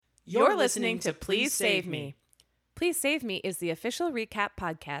You're listening to Please Save Me. Please Save Me is the official recap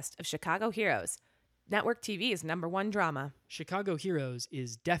podcast of Chicago Heroes, network TV's #1 drama. Chicago Heroes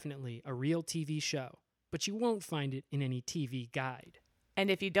is definitely a real TV show, but you won't find it in any TV guide.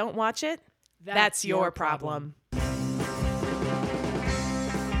 And if you don't watch it, that's your problem.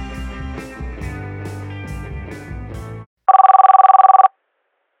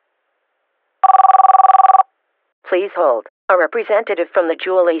 Please hold. A representative from the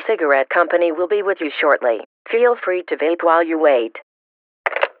Juul e-cigarette company will be with you shortly. Feel free to vape while you wait.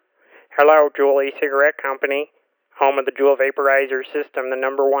 Hello, Juul e-cigarette company. Home of the Juul vaporizer system, the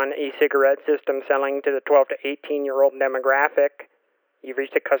 #1 e-cigarette system selling to the 12 to 18-year-old demographic. You've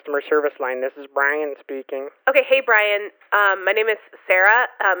reached a customer service line. This is Brian speaking. Okay, hey Brian. My name is Sarah,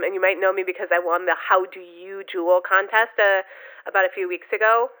 and you might know me because I won the How Do You Juul contest about a few weeks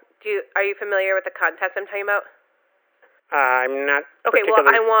ago. Are you familiar with the contest I'm talking about? I'm not Okay, well,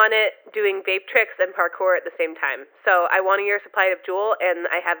 I won it doing vape tricks and parkour at the same time. So I won a year's supply of Juul, and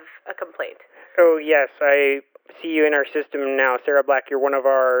I have a complaint. Oh, yes, I see you in our system now. Sarah Black, you're one of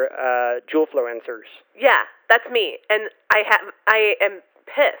our Juulfluencers. Yeah, that's me, and I am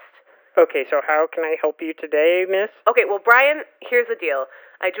pissed. Okay, so how can I help you today, miss? Okay, well, Brian, here's the deal.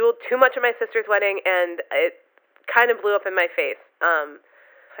 I Juuled too much at my sister's wedding, and it kind of blew up in my face.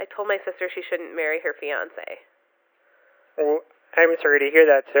 I told my sister she shouldn't marry her fiancé. Well, I'm sorry to hear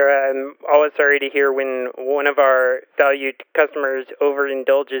that, Sarah. I'm always sorry to hear when one of our valued customers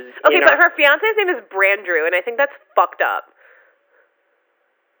overindulges. Okay, but her fiancé's name is Brandrew, and I think that's fucked up.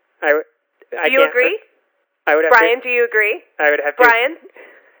 Do you agree? I would have Brian, do you agree? I would have to. Brian?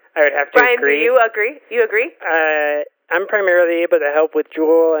 I would have to Brian, agree. do you agree? You agree? I'm primarily able to help with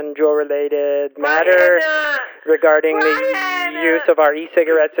Juul and Juul-related matters regarding the use of our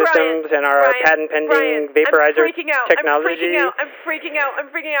e-cigarette systems and our patent-pending vaporizer technology. I'm freaking out.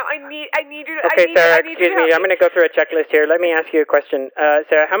 I need you to... Okay, Sarah, excuse me. I'm going to go through a checklist here. Let me ask you a question.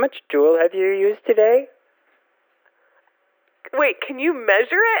 Sarah, how much Juul have you used today? Wait, can you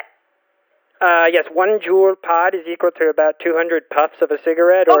measure it? Yes, 1 Juul pod is equal to about 200 puffs of a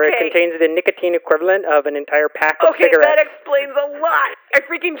cigarette, or it contains the nicotine equivalent of an entire pack of cigarettes. Okay, that explains a lot. I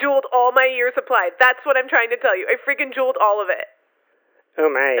freaking Juuled all my year's supply. That's what I'm trying to tell you. I freaking Juuled all of it. Oh,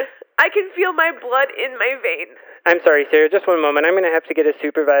 my. I can feel my blood in my veins. I'm sorry, Sarah. Just one moment. I'm going to have to get a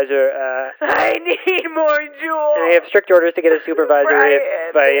supervisor. I need more Juul. I have strict orders to get a supervisor Brian.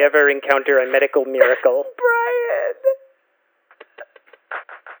 if I ever encounter a medical miracle. Brian.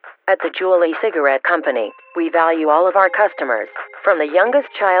 At the Juul e-cigarette company, we value all of our customers, from the youngest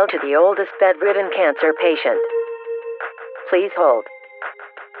child to the oldest bedridden cancer patient. Please hold.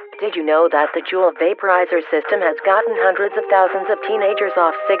 Did you know that the Juul vaporizer system has gotten hundreds of thousands of teenagers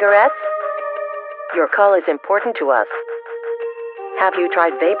off cigarettes? Your call is important to us. Have you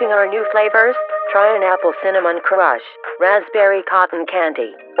tried vaping our new flavors? Try an apple cinnamon crush, raspberry cotton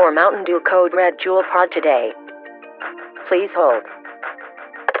candy, or Mountain Dew Code Red Juul pod today. Please hold.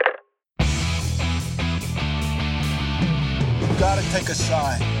 Gotta take a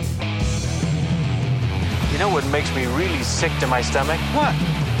side. You know what makes me really sick to my stomach? What?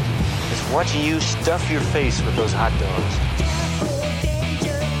 It's watching you stuff your face with those hot dogs.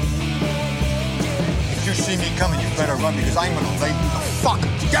 If you see me coming, you better run because I'm gonna lay you the fuck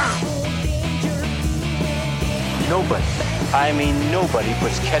down. Nobody, I mean nobody,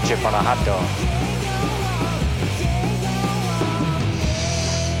 puts ketchup on a hot dog.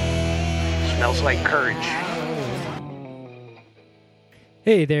 Smells like courage.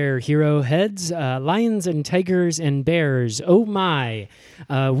 Hey there, hero heads, lions and tigers and bears. Oh my.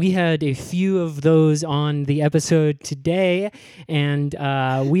 We had a few of those on the episode today, and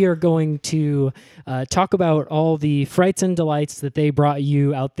we are going to talk about all the frights and delights that they brought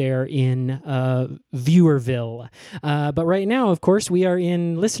you out there in Viewerville. But right now, of course, we are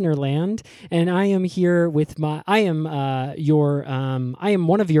in listener land, and I am here with I am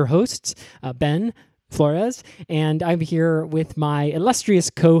one of your hosts, Ben Flores, and I'm here with my illustrious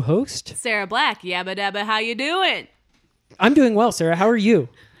co-host, Sarah Black. Yabba dabba, how you doing? I'm doing well, Sarah. How are you?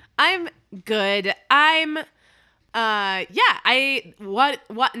 I'm good. I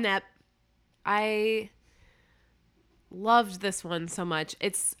loved this one so much.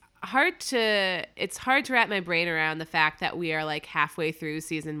 It's hard to wrap my brain around the fact that we are like halfway through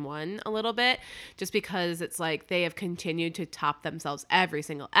season 1 a little bit, just because it's like they have continued to top themselves every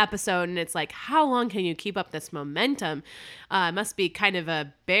single episode, and it's like, how long can you keep up this momentum? It must be kind of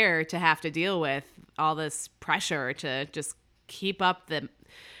a bear to have to deal with all this pressure to just keep up letting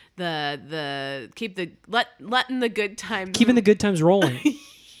the good times, keeping the good times rolling.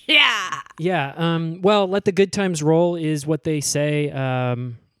 Yeah. Well, let the good times roll is what they say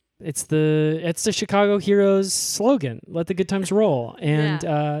it's the Chicago Heroes slogan. Let the good times roll,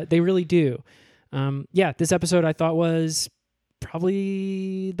 and they really do. This episode I thought was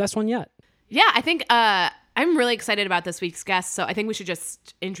probably the best one yet. Yeah, I think I'm really excited about this week's guest, so I think we should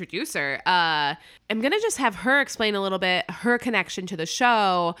just introduce her. I'm going to just have her explain a little bit her connection to the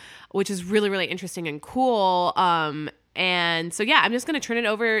show, which is really, really interesting and cool. And so, I'm just going to turn it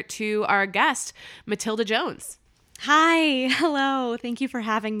over to our guest, Matilda Jones. Hi. Hello. Thank you for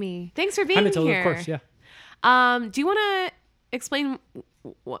having me. Thanks for being Hi, Matilda, here. of course, yeah. Do you want to explain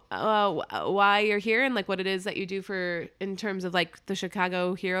why you're here and like what it is that you do in terms of like the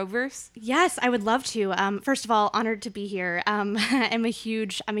Chicago Hero verse? Yes, I would love to. First of all, honored to be here. I'm a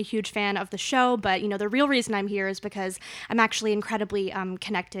huge fan of the show, but the real reason I'm here is because I'm actually incredibly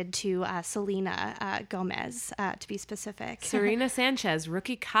connected to Selena Gomez, to be specific. Serena Sanchez,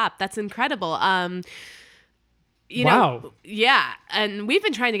 rookie cop. That's incredible. Wow. Yeah, and we've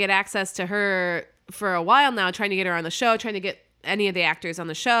been trying to get access to her for a while now, trying to get her on the show, trying to get any of the actors on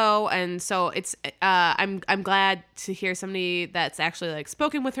the show, and so it's I'm glad to hear somebody that's actually like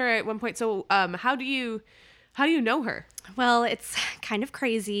spoken with her at one point. So how do you know her? Well, it's kind of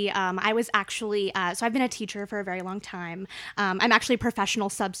crazy. I was actually, so I've been a teacher for a very long time. I'm actually a professional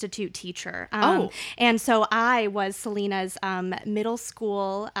substitute teacher. And so I was Selena's middle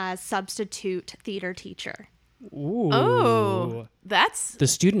school substitute theater teacher. Ooh. Oh, that's... The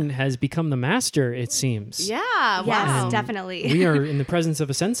student has become the master, it seems. Yeah, wow. Yes, definitely. We are in the presence of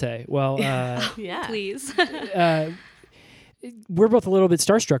a sensei. Well, yeah. Please. We're both a little bit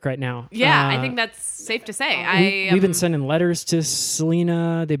starstruck right now. Yeah, I think that's safe to say. We've been sending letters to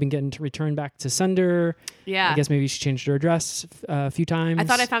Selena. They've been getting to return back to sender. Yeah. I guess maybe she changed her address a few times. I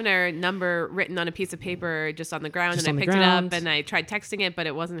thought I found her number written on a piece of paper just on the ground, Just and on I the picked it ground. up, and I tried texting it, but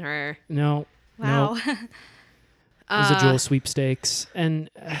it wasn't her. No. Wow. No. It was a Jewel sweepstakes. And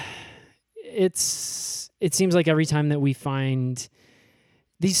it seems like every time that we find...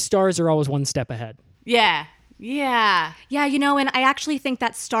 These stars are always one step ahead. Yeah. Yeah. Yeah, and I actually think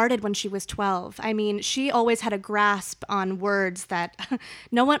that started when she was 12. I mean, she always had a grasp on words that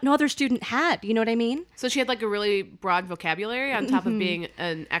no other student had. You know what I mean? So she had like a really broad vocabulary on top of being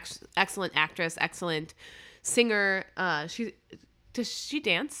an excellent actress, excellent singer. Does she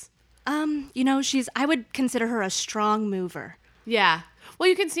dance? I would consider her a strong mover. Yeah. Well,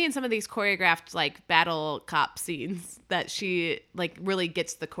 you can see in some of these choreographed like battle cop scenes that she like really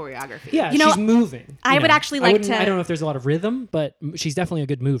gets the choreography. Yeah, she's moving. I would actually like to... I don't know if there's a lot of rhythm, but she's definitely a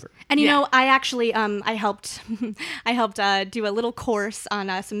good mover. And I actually I helped do a little course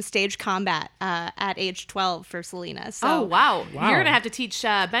on some stage combat at age 12 for Selena. So oh wow. You're gonna have to teach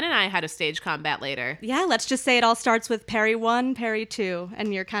Ben and I how to stage combat later. Yeah, let's just say it all starts with parry 1, parry 2,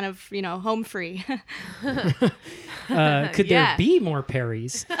 and you're kind of home free. Could there be more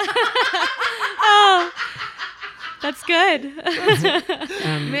parries? Oh, that's good.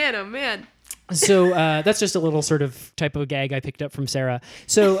 Man, oh man. So that's just a little sort of type of gag I picked up from Sarah.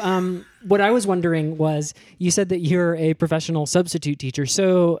 So what I was wondering was, you said that you're a professional substitute teacher.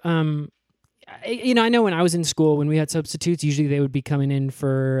 So, I know when I was in school, when we had substitutes, usually they would be coming in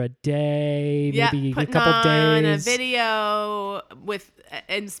for a day, maybe a couple on days. A video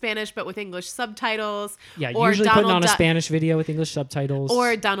in Spanish, but with English subtitles. Yeah, or usually Donald putting on a Duck, Spanish video with English subtitles.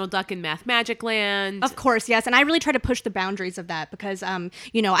 or Donald Duck in Math Magic Land. Of course, yes. And I really try to push the boundaries of that because, I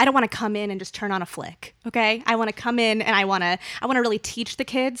don't want to come in and just turn on a flick. Okay, I want to come in and I want to really teach the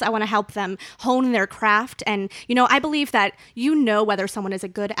kids. I want to help them hone their craft. And I believe that whether someone is a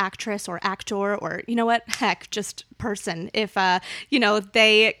good actress or actor or just person. If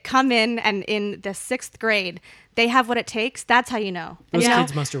they come in and in the 6th grade they have what it takes, that's how you know. Those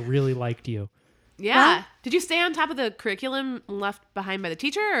kids must have really liked you. Yeah. Well, did you stay on top of the curriculum left behind by the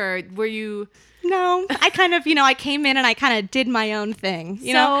teacher, or were you... No, I kind of, I came in and I kind of did my own thing.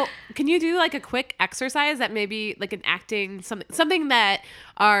 So can you do like a quick exercise that maybe like an acting, something that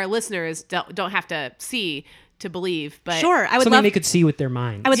our listeners don't have to see to believe, but sure, I would something love... they could see with their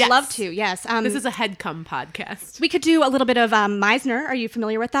minds. I would love to, yes. This is a Headcum podcast. We could do a little bit of Meisner. Are you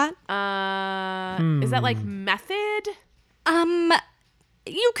familiar with that? Is that like method?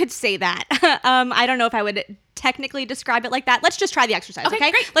 You could say that. I don't know if I would technically describe it like that. Let's just try the exercise, okay?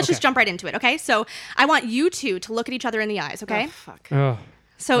 Great. Let's just jump right into it, okay? So I want you two to look at each other in the eyes, okay? Oh, fuck. Oh,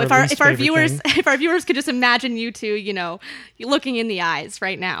 so if our viewers could just imagine you two, looking in the eyes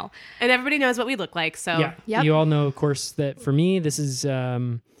right now. And everybody knows what we look like, so yeah. Yep. You all know, of course, that for me, this is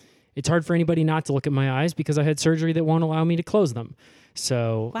it's hard for anybody not to look at my eyes because I had surgery that won't allow me to close them.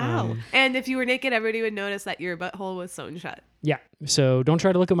 So wow. And if you were naked, everybody would notice that your butthole was sewn shut. Yeah. So don't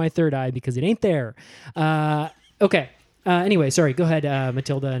try to look at my third eye because it ain't there. Okay. Anyway, sorry. Go ahead,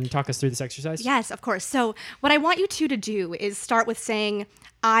 Matilda, and talk us through this exercise. Yes, of course. So what I want you two to do is start with saying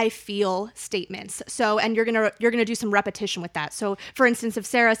I feel statements. So, and you're gonna do some repetition with that. So, for instance, if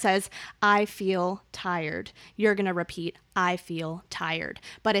Sarah says I feel tired, you're gonna repeat I feel tired.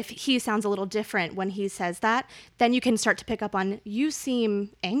 But if he sounds a little different when he says that, then you can start to pick up on you seem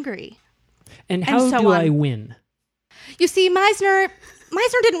angry. And how so do on. I win? You see, Meisner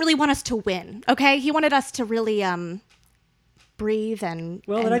didn't really want us to win. Okay, he wanted us to really breathe and.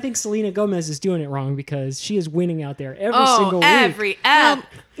 Well, and then I think Selena Gomez is doing it wrong because she is winning out there every Oh, single week. every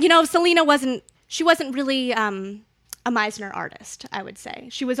Selena wasn't really a Meisner artist, I would say.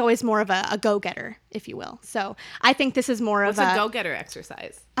 She was always more of a go-getter, if you will. So I think this is more What's of a go-getter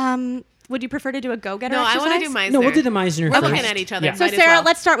exercise? Would you prefer to do a go-getter No, I exercise? want to do Meisner. No, we'll do the Meisner We're first. looking at each other. Yeah. So Might as Sarah, well.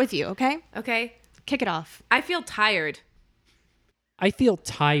 let's start with you, okay? Okay. Kick it off. I feel tired. I feel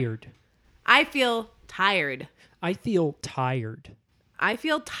tired. I feel tired. I feel tired. I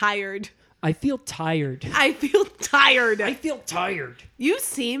feel tired. I feel tired. I feel tired. I feel tired. You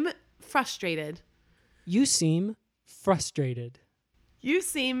seem frustrated. You seem frustrated. You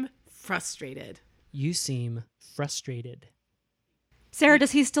seem frustrated. You seem frustrated. Sarah,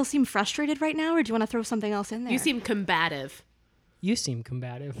 does he still seem frustrated right now, or do you want to throw something else in there? You seem combative. You seem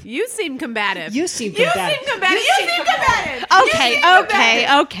combative. You seem combative. You seem You combative. seem combative. You seem combative.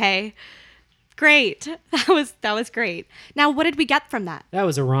 Okay. Great. That was great. Now, what did we get from that? That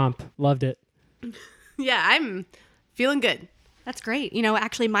was a romp. Loved it. Yeah, I'm feeling good. That's great. You know,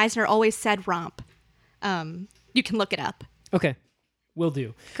 actually, Meisner always said romp. You can look it up. Okay, will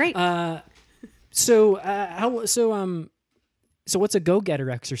do. Great. So what's a go-getter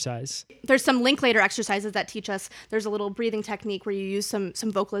exercise? There's some Linklater exercises that teach us. There's a little breathing technique where you use some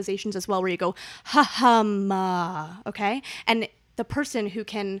vocalizations as well, where you go ha-ha-ma, okay? And the person who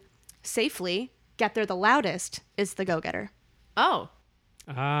can safely get there the loudest is the go-getter. Oh.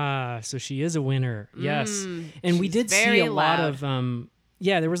 So she is a winner. Yes. And we did see very a lot loud. of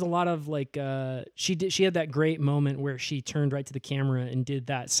there was a lot of like she had that great moment where she turned right to the camera and did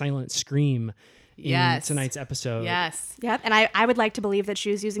that silent scream in Yes. tonight's episode. Yes. Yep. And I would like to believe that she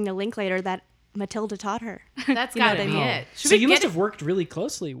was using the Linklater that Matilda taught her. That's You know got to what I be mean? it. Should So we you get must it? have worked really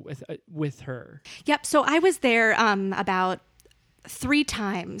closely with her. Yep. So I was there about 3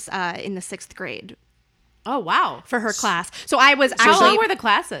 times in the 6th grade Oh, wow. for her class. So I was How actually long were the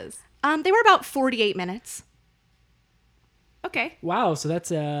classes? they were about 48 minutes. Okay. Wow, so that's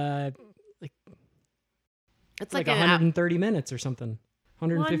It's like like, 130 minutes or something.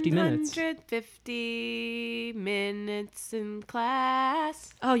 150 minutes. 150 minutes in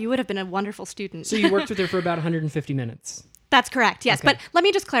class. Oh, you would have been a wonderful student. So you worked with her for about 150 minutes. That's correct, yes. Okay. But let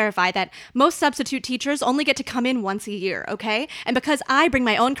me just clarify that most substitute teachers only get to come in once a year, okay? And because I bring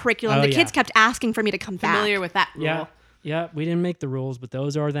my own curriculum, Oh, the yeah. kids kept asking for me to come Familiar back. with that rule. Yeah. Yeah, we didn't make the rules, but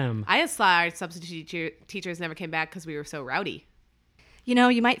those are them. I just thought our substitute teachers never came back because we were so rowdy. You know,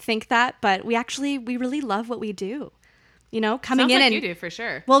 you might think that, but we really love what we do. You know, coming Sounds in like and you do for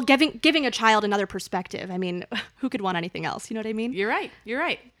sure. well, giving a child another perspective. I mean, who could want anything else? You know what I mean? You're right. You're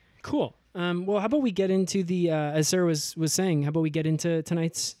right. Cool. Well, how about we get into the, as Sarah was saying, how about we get into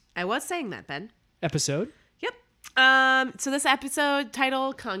tonight's I was saying that, Ben. episode? Yep. So this episode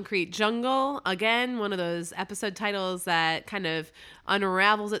title, Concrete Jungle, again, one of those episode titles that kind of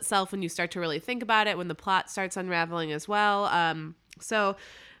unravels itself when you start to really think about it, when the plot starts unraveling as well.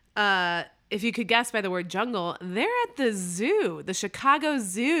 If you could guess by the word jungle, they're at the zoo, the Chicago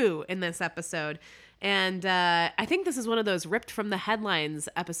Zoo in this episode. And I think this is one of those ripped from the headlines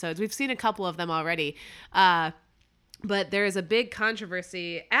episodes. We've seen a couple of them already. But there is a big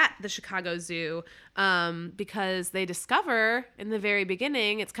controversy at the Chicago Zoo because they discover in the very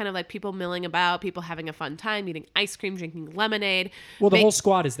beginning, it's kind of like people milling about, people having a fun time, eating ice cream, drinking lemonade. Well, the whole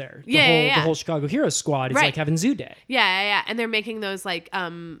squad is there. The whole Chicago Heroes squad is Right. like having Zoo Day. Yeah. And they're making those like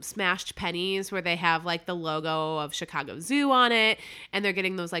smashed pennies where they have like the logo of Chicago Zoo on it. And they're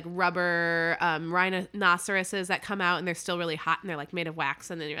getting those like rubber rhinoceroses that come out and they're still really hot and they're like made of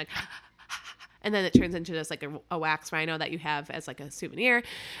wax. And then you're like... And then it turns into just like a wax rhino that you have as like a souvenir.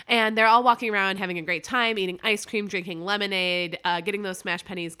 And they're all walking around having a great time, eating ice cream, drinking lemonade, getting those smash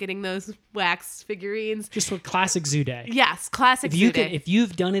pennies, getting those wax figurines. Just a classic Zoo Day. Yes, classic Zoo Day. If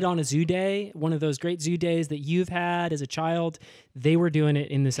you've done it on a Zoo Day, one of those great Zoo Days that you've had as a child, they were doing it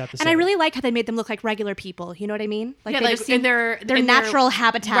in this episode. And I really like how they made them look like regular people. You know what I mean? Like Yeah, they like just seem in their natural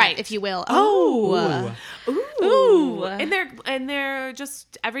habitat, right. if you will. Ooh. And they're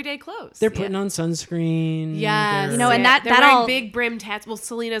just everyday clothes. They're putting on sunscreen. Yes. They're You know, and they're that wearing all- big brimmed hats. Well,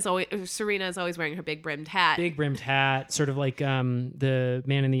 Serena's always wearing her big brimmed hat. big brimmed hat, sort of like the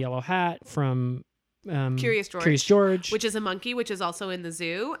man in the yellow hat from Curious George, which is a monkey, which is also in the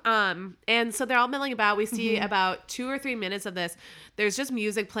zoo. And so they're all milling about. We see about 2 or 3 minutes of this. There's just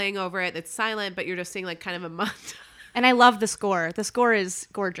music playing over it. It's silent, but you're just seeing like kind of a montage. And I love the score. The score is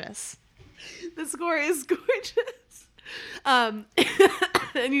gorgeous. The score is gorgeous. And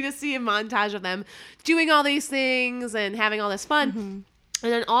you just see a montage of them doing all these things and having all this fun.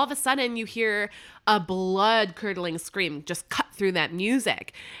 And then all of a sudden you hear a blood-curdling scream just cut through that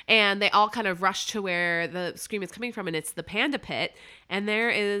music. And they all kind of rush to where the scream is coming from, and it's the panda pit. And there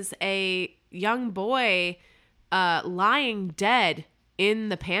is a young boy lying dead in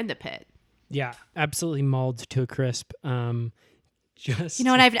the panda pit. Yeah, absolutely mauled to a crisp. You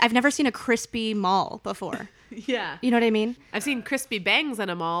know, and I've never seen a crispy mall before. Yeah. You know what I mean? I've seen crispy bangs at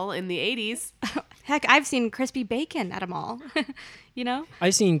a mall in the 80s. Heck, I've seen crispy bacon at a mall. You know?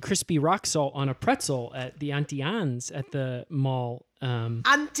 I've seen crispy rock salt on a pretzel at the Auntie Anne's at the mall.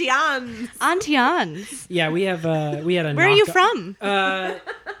 Auntie Anne's. Auntie Anne's. Yeah, we had a. Where are you from?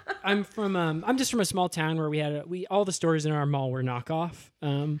 I'm just from a small town where all the stores in our mall were knockoff.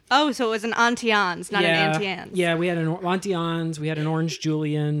 So it was an Auntie Anne's, not an Auntie Anne's. Yeah, we had an Auntie Anne's. We had an Orange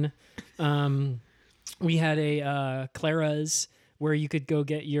Julian. We had a Clara's where you could go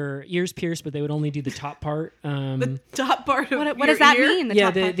get your ears pierced, but they would only do the top part. The top part of what does that mean?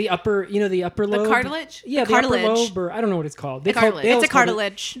 The upper, the upper lobe. The cartilage? Yeah, the cartilage. upper lobe, or I don't know what it's called. It's a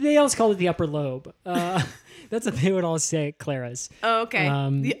cartilage. They always call it the upper lobe. That's what they would all say at Clara's. Oh, okay.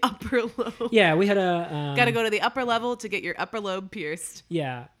 The upper lobe. Yeah, we had a... Got to go to the upper level to get your upper lobe pierced.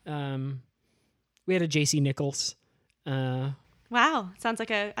 Yeah. We had a J.C. Nichols. Wow. Sounds like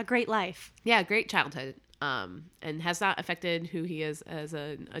a great life. Yeah, great childhood. And has not affected who he is as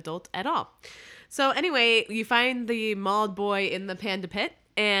an adult at all. So anyway, you find the mauled boy in the panda pit,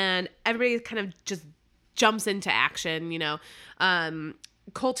 and everybody kind of just jumps into action, you know.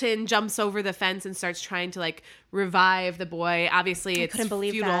 Colton jumps over the fence and starts trying to like revive the boy. Obviously, it's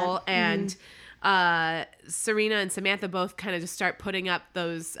futile, and Serena and Samantha both kind of just start putting up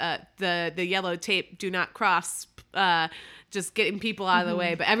those the yellow tape "Do not cross," just getting people out of the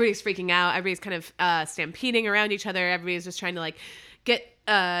way. But everybody's freaking out. Everybody's kind of stampeding around each other. Everybody's just trying to like get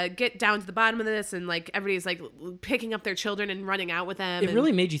down to the bottom of this, and like everybody's like picking up their children and running out with them. It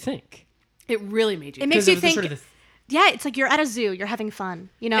really made you think. It really made you. It makes you think. Yeah, it's like you're at a zoo. You're having fun,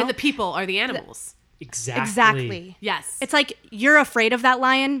 you know? And the people are the animals. Exactly. Yes. It's like you're afraid of that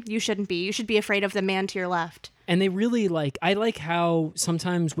lion. You shouldn't be. You should be afraid of the man to your left. And they really I like how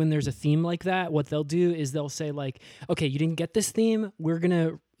sometimes when there's a theme like that, what they'll do is they'll say like, okay, you didn't get this theme. We're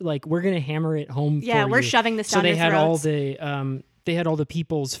going to hammer it home for you. Yeah, we're shoving this down your throats. They had all the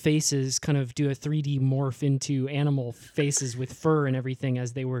people's faces kind of do a 3D morph into animal faces with fur and everything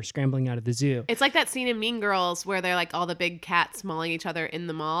as they were scrambling out of the zoo. It's like that scene in Mean Girls where they're like all the big cats mauling each other in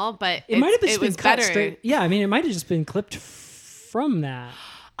the mall, but it might have been better. Straight. Yeah, I mean, it might have just been clipped from that.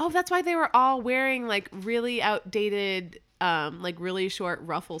 Oh, that's why they were all wearing like really outdated, like really short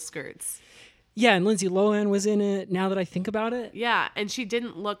ruffle skirts. Yeah, and Lindsay Lohan was in it. Now that I think about it, yeah, and she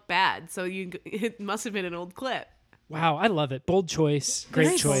didn't look bad, so it must have been an old clip. Wow, I love it. Bold choice.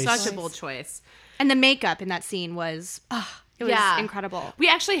 Great choice. Such a bold choice. And the makeup in that scene was, it was incredible. We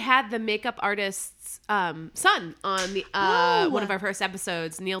actually had the makeup artist's son on the one of our first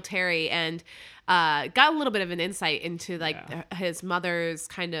episodes, Neil Terry, and got a little bit of an insight into his mother's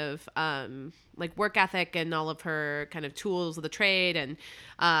kind of like work ethic and all of her kind of tools of the trade. And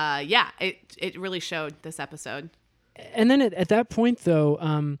it really showed this episode. And then at that point, though,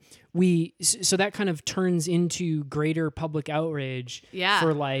 so that kind of turns into greater public outrage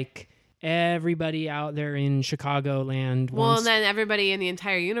for like everybody out there in Chicagoland. Well, and then everybody in the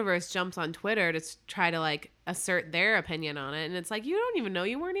entire universe jumps on Twitter to try to like assert their opinion on it. And it's like, you don't even know,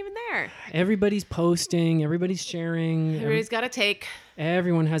 you weren't even there. Everybody's posting, everybody's sharing. Everybody's got a take.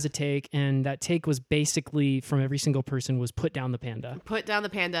 Everyone has a take. And that take was basically from every single person was put down the panda. Put down the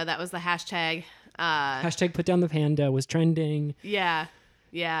panda. That was the hashtag. Hashtag put down the panda was trending. Yeah.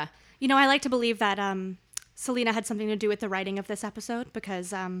 Yeah. You know, I like to believe that Selena had something to do with the writing of this episode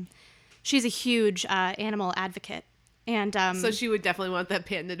because she's a huge animal advocate. And so she would definitely want that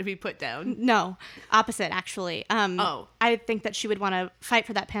panda to be put down? No, opposite, actually. I think that she would want to fight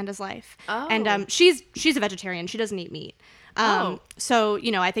for that panda's life. Oh. And she's a vegetarian. She doesn't eat meat. So,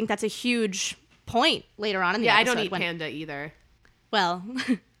 you know, I think that's a huge point later on in the episode. Yeah, I don't eat panda either. Well,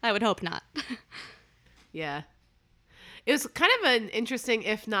 I would hope not. Yeah. It was kind of an interesting,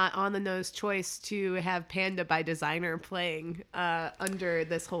 if not on-the-nose choice to have Panda by Designer playing under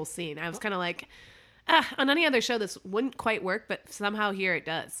this whole scene. I was kind of like, on any other show this wouldn't quite work, but somehow here it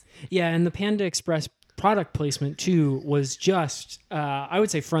does. Yeah, and the Panda Express product placement, too, was just, I would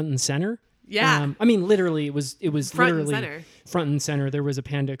say, front and center. Yeah. I mean, literally, it was Front and literally center. front and center. There was a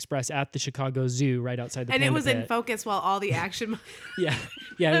Panda Express at the Chicago Zoo right outside the And Panda it was in Pit. focus while all the action Yeah,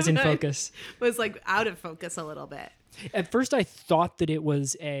 it was in focus. was like out of focus a little bit. At first, I thought that it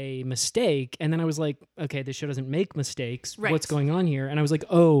was a mistake, and then I was like, "Okay, this show doesn't make mistakes. Right. What's going on here?" And I was like,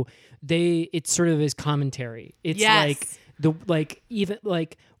 "Oh, it sort of is commentary. It's Yes.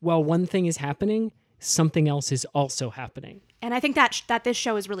 like while one thing is happening, something else is also happening." And I think that this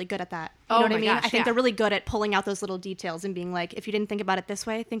show is really good at that. You Oh know what my I mean? gosh, I think yeah. they're really good at pulling out those little details and being like, if you didn't think about it this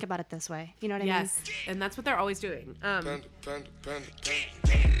way, think about it this way. You know what I mean? Yes, and that's what they're always doing. So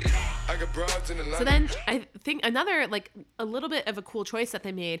then I think another, like, a little bit of a cool choice that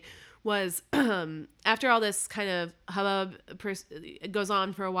they made was after all this kind of hubbub goes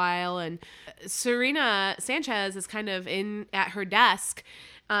on for a while, and Serena Sanchez is kind of at her desk,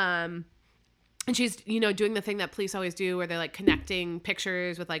 and she's, doing the thing that police always do where they're like connecting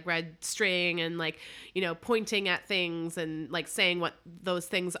pictures with like red string and like, pointing at things and like saying what those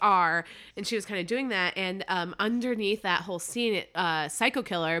things are. And she was kind of doing that. And underneath that whole scene, Psycho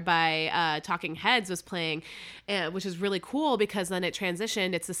Killer by Talking Heads was playing, which is really cool because then it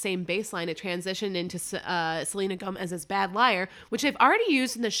transitioned. It's the same bass line. It transitioned into Selena Gomez's Bad Liar, which they've already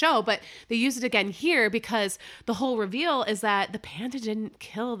used in the show, but they used it again here because the whole reveal is that the panda didn't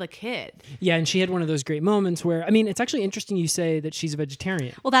kill the kid. Yeah, and she had one of those great moments where, I mean, it's actually interesting you say that she's a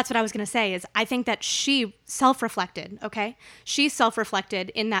vegetarian. Well, that's what I was going to say is I think that she self-reflected, okay? She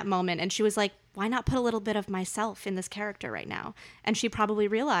self-reflected in that moment and she was like, why not put a little bit of myself in this character right now? And she probably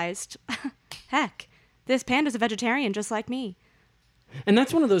realized, heck, this panda's a vegetarian just like me. And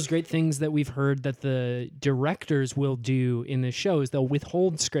that's one of those great things that we've heard that the directors will do in the show is they'll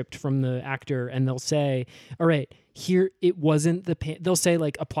withhold script from the actor and they'll say, all right, here, it wasn't the panda. They'll say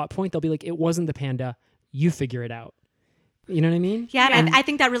like a plot point. They'll be like, it wasn't the panda. You figure it out. You know what I mean? Yeah, and I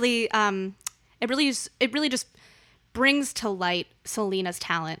think that really, it really just brings to light Selena's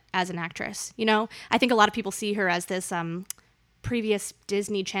talent as an actress. I think a lot of people see her as this previous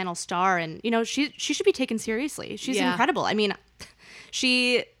Disney Channel star, and she should be taken seriously. She's incredible. I mean,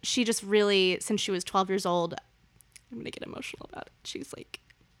 she just really, since she was 12 years old, I'm gonna get emotional about it.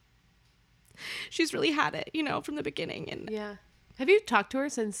 She's really had it, from the beginning. And yeah, have you talked to her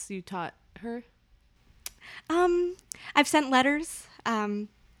since you taught her? I've sent letters. Oh,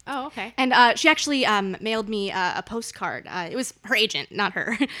 okay. And she actually mailed me a postcard. It was her agent, not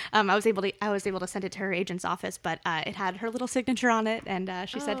her. I was able to send it to her agent's office, but it had her little signature on it, and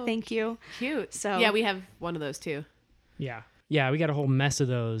she said thank you. Cute. So yeah, we have one of those too. Yeah, we got a whole mess of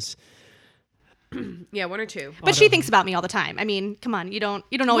those. Yeah, one or two. But she thinks about me all the time. I mean, come on, you don't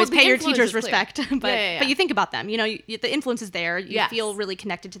always the pay your influence teachers is clear. respect, but Yeah. but you think about them. The influence is there. You Yes. feel really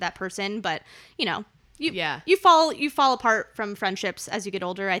connected to that person, but Yeah. you fall apart from friendships as you get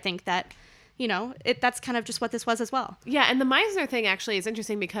older. I think that that's kind of just what this was as well. Yeah, and the Meisner thing actually is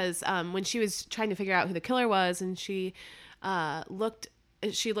interesting because when she was trying to figure out who the killer was, and she looked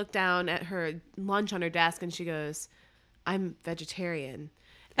down at her lunch on her desk, and she goes, "I'm vegetarian."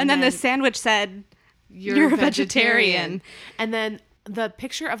 And then the sandwich said, "You're a vegetarian." And then the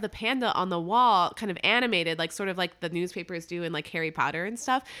picture of the panda on the wall kind of animated, like sort of like the newspapers do in like Harry Potter and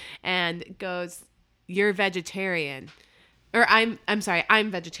stuff, and goes, "You're vegetarian." Or I'm sorry,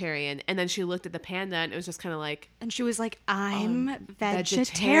 I'm vegetarian. And then she looked at the panda and it was just kind of like, and she was like, I'm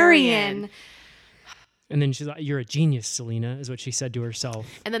vegetarian. And then she's like, "You're a genius, Selena," is what she said to herself.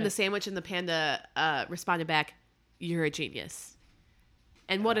 and then the sandwich and the panda responded back, "You're a genius."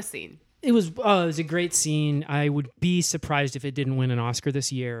 And what a scene. It was a great scene. I would be surprised if it didn't win an Oscar this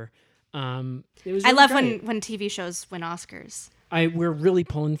year. It was. I really love great. when TV shows win Oscars. We're really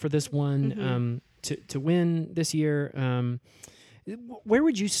pulling for this one to win this year. Where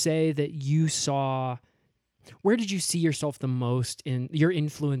would you say that you saw? Where did you see yourself the most in your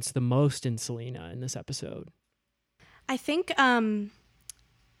influence the most in Selena in this episode? I think when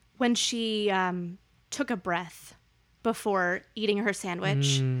she took a breath before eating her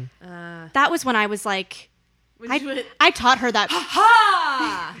sandwich, that was when I was like, I taught her that.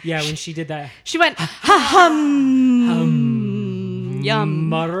 Yeah, when she did that. She went, yum.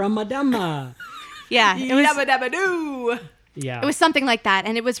 Maramadama. Yeah, it was. Dabba-dabba-doo. Yeah. It was something like that,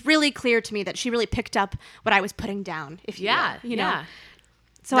 and it was really clear to me that she really picked up what I was putting down. If you will, you know. Yeah.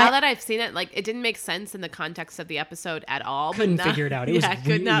 So now that I've seen it, like it didn't make sense in the context of the episode at all. Couldn't figure it out. It was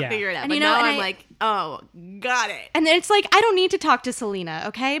could not yeah. figure it out. And But you know, now and I'm I- like, oh, got it. and then it's like I don't need to talk to Selena,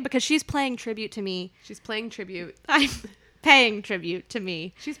 okay? Because she's playing tribute to me. She's playing tribute. I'm paying tribute to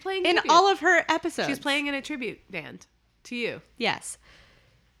me. She's playing in tribute. all of her episodes. She's playing in a tribute band to you. Yes,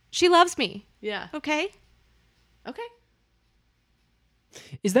 she loves me. Yeah. Okay. Okay.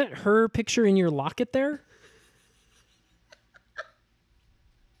 Is that her picture in your locket there?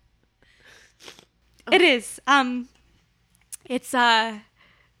 It is. It's a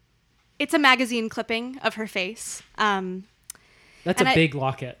magazine clipping of her face. That's a big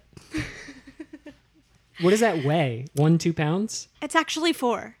locket. What does that weigh? 2 pounds? It's actually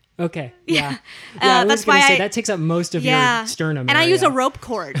 4. Okay. Yeah. I was that's going to why say that takes up most of your sternum. And I area. use a rope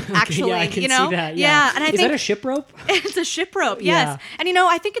cord, actually. Yeah, I can you know? see that. Yeah. And I Is think that a ship rope? it's a ship rope, yes. Yeah. And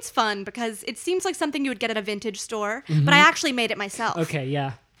I think it's fun because it seems like something you would get at a vintage store, but I actually made it myself. Okay,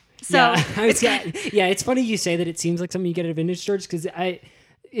 yeah. So yeah, it's funny you say that it seems like something you get at vintage stores because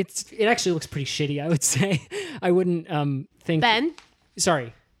it actually looks pretty shitty, I would say. I wouldn't think. Ben,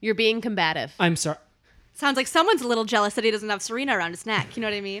 Sorry. you're being combative. I'm sorry. sounds like someone's a little jealous that he doesn't have Serena around his neck. You know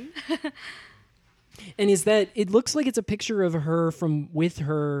what I mean? And it looks like it's a picture of her with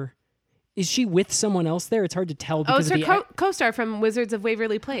her. Is she with someone else there? It's hard to tell because it's her of the co-star from Wizards of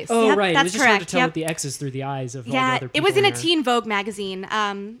Waverly Place. Oh, Yep, right. It that's was just hard to correct. tell Yep. with the X's through the eyes of all the Yeah, other people. it was in a there. Teen Vogue magazine.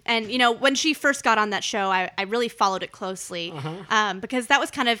 And, when she first got on that show, I really followed it closely because that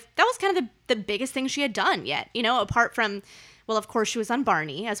was kind of the biggest thing she had done yet, apart from, well, of course, she was on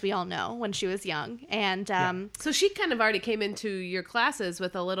Barney, as we all know, when she was young. And So she kind of already came into your classes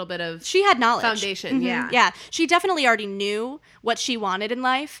with a little bit of she had knowledge. foundation. Mhm. Yeah. She definitely already knew what she wanted in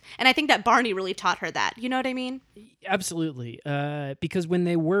life. And I think that Barney really taught her that. You know what I mean? Absolutely. Because when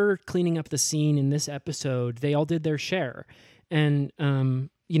they were cleaning up the scene in this episode, they all did their share. And,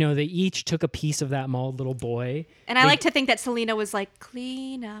 they each took a piece of that mauled little boy. And I like to think that Selena was like,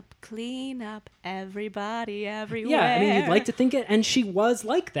 clean up, everybody, everywhere. Yeah, I mean, you'd like to think it. And she was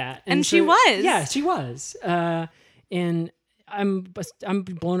like that. And she was. Yeah, she was. And I'm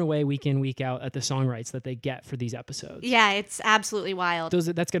blown away week in, week out at the songwrites that they get for these episodes. Yeah, it's absolutely wild.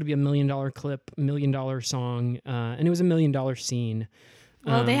 That's got to be $1 million clip, $1 million song, and it was $1 million scene.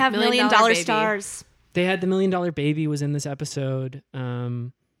 Well, they have $1 million Baby. stars. They had the $1 Million Baby was in this episode.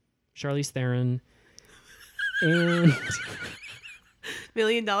 Charlize Theron, and $1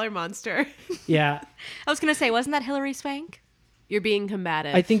 Million Monster. yeah, I was going to say, wasn't that Hilary Swank? You're being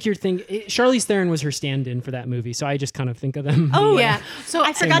combative. I think you're thinking Charlize Theron was her stand-in for that movie, so I just kind of think of them. Oh, yeah. So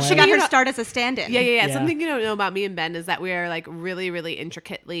I forgot she got her start as a stand-in. Yeah. Yeah. Something you don't know about me and Ben is that we are like really, really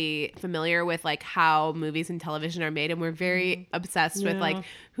intricately familiar with like how movies and television are made, and we're very obsessed with like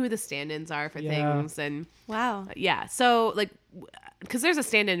who the stand-ins are for things. And Wow. yeah, so like because there's a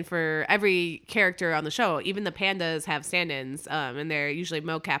stand-in for every character on the show. Even the pandas have stand-ins, and they're usually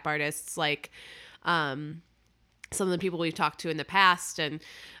mocap artists like some of the people we've talked to in the past, and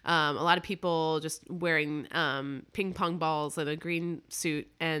a lot of people just wearing ping pong balls and a green suit,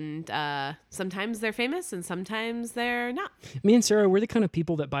 and sometimes they're famous and sometimes they're not. Me and Sarah, we're the kind of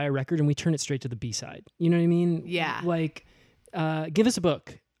people that buy a record and we turn it straight to the B-side. You know what I mean? Yeah. Like, give us a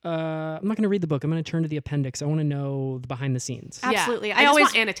book. I'm not going to read the book. I'm going to turn to the appendix. I want to know the behind the scenes. Absolutely. Yeah. I I always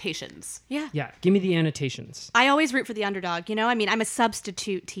want annotations. Yeah. Yeah, give me the annotations. I always root for the underdog, I mean, I'm a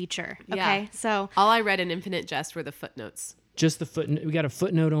substitute teacher, okay? Yeah. So All I read in Infinite Jest were the footnotes. Just the footnote. We got a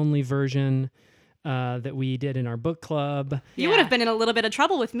footnote-only version that we did in our book club. you would have been in a little bit of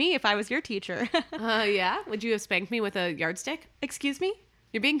trouble with me if I was your teacher. Yeah? Would you have spanked me with a yardstick? Excuse me?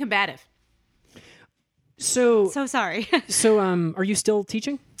 You're being combative. So So sorry. are you still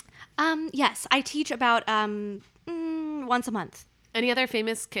teaching? Yes, I teach about once a month. Any other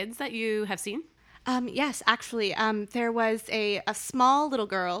famous kids that you have seen? Yes, actually, there was a small little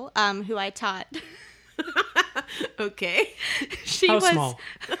girl who I taught. Okay. She How was small?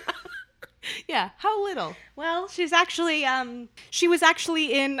 Yeah. How little? Well, she's actually she was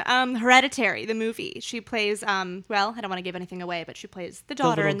actually in Hereditary, the movie. She plays well, I don't want to give anything away, but she plays the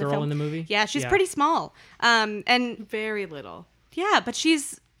daughter little in the girl film. in the movie? Yeah, she's Yeah. pretty small. And Very little. yeah, but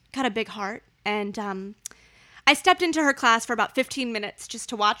she's got a big heart. And I stepped into her class for about 15 minutes just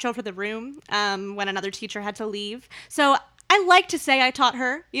to watch over the room when another teacher had to leave. So I like to say I taught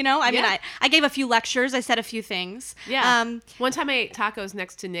her, I mean, Yeah. I gave a few lectures. I said a few things. Yeah. One time I ate tacos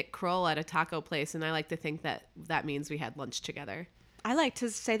next to Nick Kroll at a taco place, and I like to think that means we had lunch together. I like to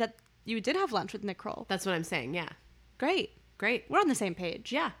say that you did have lunch with Nick Kroll. That's what I'm saying. Yeah. Great. Great. We're on the same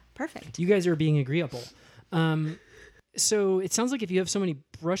page. Yeah. Perfect. You guys are being agreeable. So it sounds like if you have so many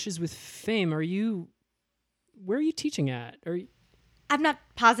brushes with fame, where are you teaching at? I'm not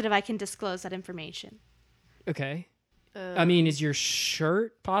positive I can disclose that information. Okay. I mean, is your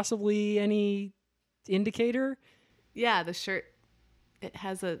shirt possibly any indicator? Yeah. The shirt, it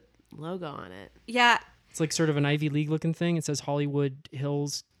has a logo on it. Yeah, It's like sort of an Ivy League looking thing. It says Hollywood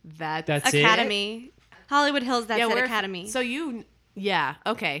Hills. That's That's it. Academy. Hollywood Hills, that's it, we're Academy. So you Yeah.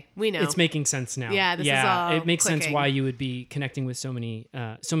 Okay. We know. It's making sense now. Yeah, this is all it makes sense clicking. why you would be connecting with so many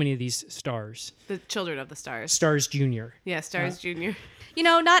of these stars. The Children of the Stars. Stars Junior. Yeah, Stars Junior. You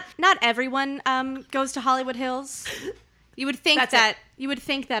know, not everyone goes to Hollywood Hills. You would think that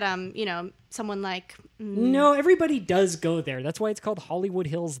you know, someone like No, everybody does go there. That's why it's called Hollywood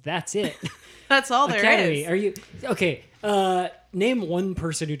Hills. That's it. That's all there Academy, is. are you okay? Name one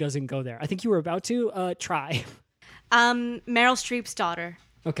person who doesn't go there. I think you were about to try. Meryl Streep's daughter.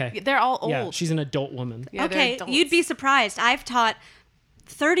 Okay. They're all old. Yeah, she's an adult woman. Yeah, they're Okay, adults. you'd be surprised. I've taught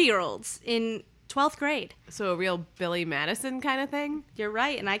 30-year-olds in 12th grade. So a real Billy Madison kind of thing. You're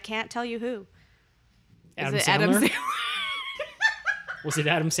right, and I can't tell you who. Adam Is it Sandler? Adam Sandler? Was it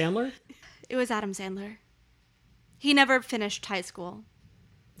Adam Sandler? It was Adam Sandler. He never finished high school.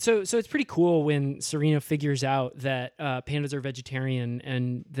 So it's pretty cool when Serena figures out that pandas are vegetarian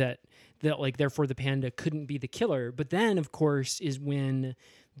and that like therefore the panda couldn't be the killer. But then of course is when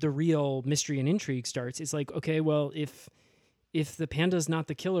the real mystery and intrigue starts. It's like, okay, well, if the panda's not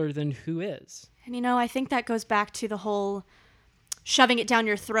the killer, then who is? And you know, I think that goes back to the whole shoving it down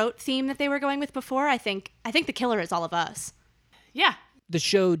your throat theme that they were going with before. I think the killer is all of us. Yeah. The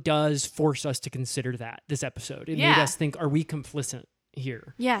show does force us to consider that this episode. It made Yeah. us think, are we complicit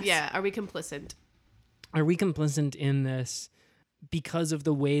here? Yes. Yeah. Are we complicit? Are we complicit in this because of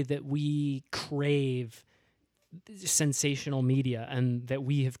the way that we crave sensational media and that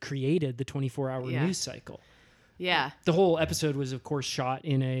we have created the 24-hour Yeah. news cycle? Yeah. The whole episode was, of course, shot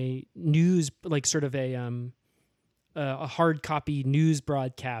in a news, like sort of a hard copy news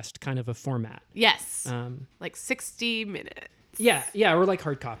broadcast kind of a format. Yes. Um, Like 60 minutes. yeah, or like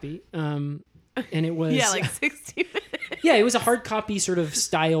hard copy. And it was Yeah, like 60 minutes. yeah, it was a hard copy sort of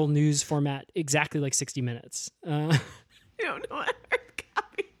style news format, exactly like 60 Minutes. I don't know what hard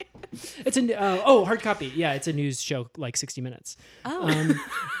copy is. It's hard copy. Yeah, it's a news show like 60 Minutes. Oh.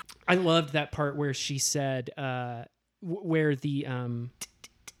 I loved that part where she said, where the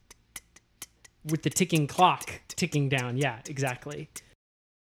with the ticking clock ticking down. Yeah, exactly.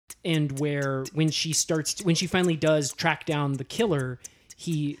 And where when she finally does track down the killer,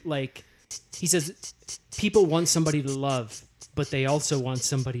 he says, people want somebody to love, but they also want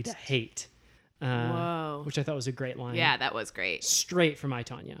somebody to hate. Whoa. Which I thought was a great line. Yeah, that was great. Straight from I,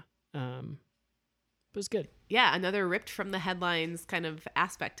 Tonya. It was good. Yeah, another ripped from the headlines kind of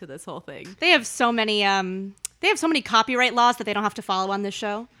aspect to this whole thing. They have so many copyright laws that they don't have to follow on this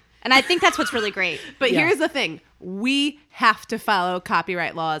show. And I think that's what's really great. But Yeah. here's the thing. We have to follow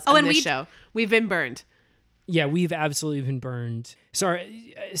copyright laws on this show. We've been burned. Yeah, we've absolutely been burned.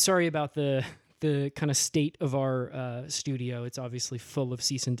 Sorry about the kind of state of our studio. It's obviously full of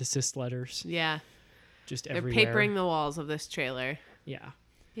cease and desist letters. Yeah. Just They're everywhere. papering the walls of this trailer. Yeah.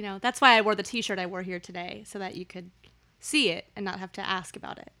 You know, that's why I wore the t-shirt I wore here today, so that you could see it and not have to ask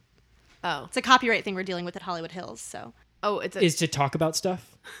about it. Oh. It's a copyright thing we're dealing with at Hollywood Hills, so. Oh, it's Is to talk about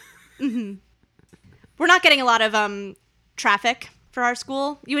stuff? We're not getting a lot of traffic for our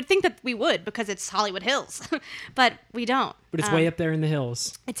school. You would think that we would because it's Hollywood Hills, but we don't. But it's way up there in the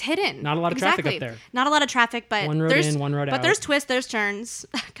hills. It's hidden. Not a lot of traffic up Exactly. there. Not a lot of traffic, but One road there's in, one road But out. there's twists, there's turns,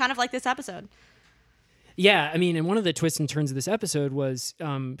 kind of like this episode. Yeah, I mean, and one of the twists and turns of this episode was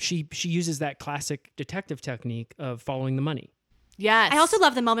she uses that classic detective technique of following the money. Yes. I also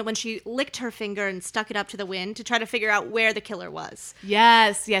love the moment when she licked her finger and stuck it up to the wind to try to figure out where the killer was.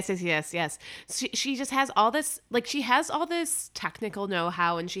 Yes. She just has all this, like, she has all this technical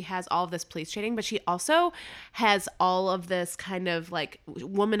know-how and she has all of this police training, but she also has all of this kind of like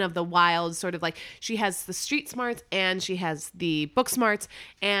woman of the wild sort of like, she has the street smarts and she has the book smarts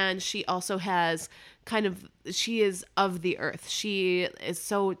and she also has kind of, she is of the earth. She is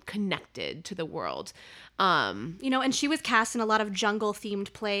so connected to the world. You know, and she was cast in a lot of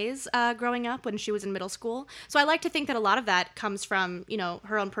jungle-themed plays growing up when she was in middle school. So I like to think that a lot of that comes from, you know,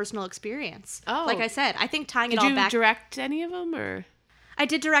 her own personal experience. Oh. Like I said, I think tying Did it all you back. direct any of them or? I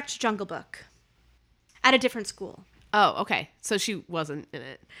did direct Jungle Book at a different school. Oh, okay. So she wasn't in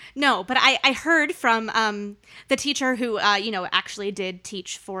it. No, but I heard from the teacher who, you know, actually did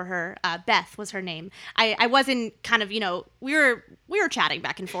teach for her. Beth was her name. I wasn't kind of, you know, we were chatting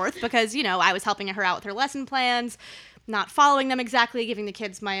back and forth because, you know, I was helping her out with her lesson plans, not following them exactly, giving the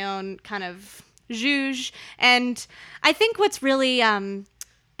kids my own kind of zhuzh. And I think what's really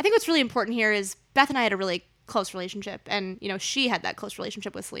important here is Beth and I had a really close relationship, and you know, she had that close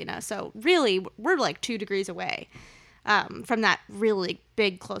relationship with Selena. So really, we're like 2 degrees away. From that really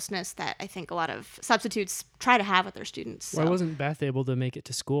big closeness that I think a lot of substitutes try to have with their students. So. Why wasn't Beth able to make it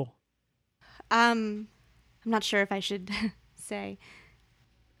to school? I'm not sure if I should say.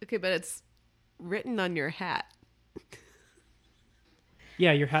 Okay, but it's written on your hat.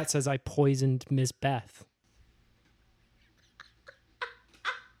 Yeah, your hat says I poisoned Miss Beth.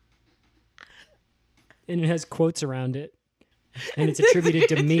 And it has quotes around it. And it's attributed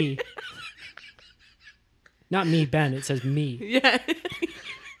to me. Not me, Ben. It says me. Yeah.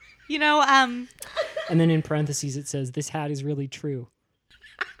 You know, And then in parentheses it says, this hat is really true.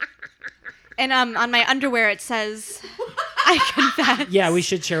 and on my underwear it says, I confess. Yeah, we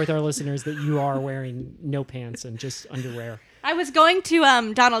should share with our listeners that you are wearing no pants and just underwear. I was going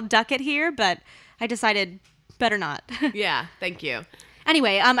to Donald Duck it here, but I decided better not. Yeah, thank you.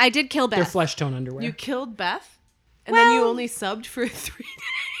 Anyway, I did kill Beth. They're flesh tone underwear. You killed Beth? And then you Well- only subbed for 3 days?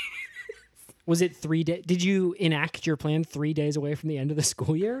 Was it 3 days? Did you enact your plan 3 days away from the end of the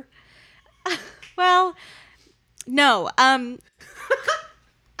school year? Well, no. I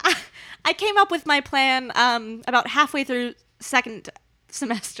came up with my plan about halfway through second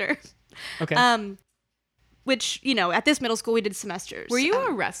semester. Okay. Which, you know, at this middle school we did semesters. Were you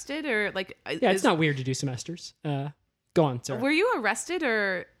arrested or like... yeah, it's not weird to do semesters. Go on, Sarah. Were you arrested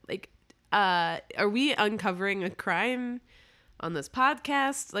or like... are we uncovering a crime on this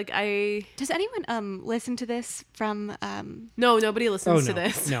podcast? Like Does anyone listen to this from No, nobody listens to no.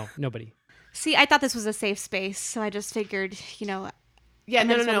 this. No, nobody. See, I thought this was a safe space, so I just figured, you know, Yeah, I'm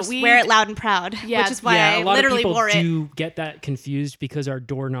no. just gonna We wear it loud and proud, Yeah, which is why Yeah, I a lot literally of people wore it. do get that confused because our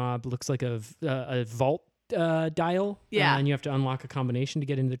doorknob looks like a vault dial. Yeah. And you have to unlock a combination to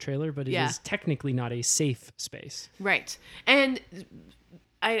get into the trailer, but it Yeah. is technically not a safe space. Right. And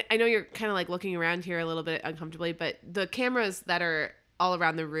I know you're kind of like looking around here a little bit uncomfortably, but the cameras that are all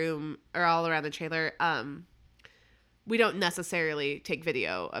around the room or all around the trailer, we don't necessarily take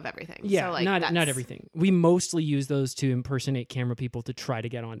video of everything. Yeah, so, like, not that's- everything. We mostly use those to impersonate camera people to try to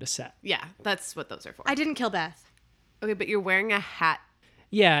get onto set. Yeah, that's what those are for. I didn't kill Beth. Okay, but you're wearing a hat.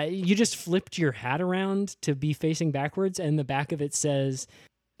 Yeah, you just flipped your hat around to be facing backwards, and the back of it says,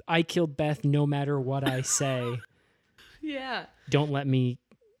 I killed Beth no matter what I say. Yeah. Don't let me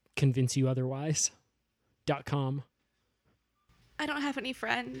convince you otherwise. .com. I don't have any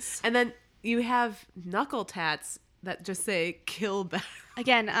friends. And then you have knuckle tats that just say "kill Beth."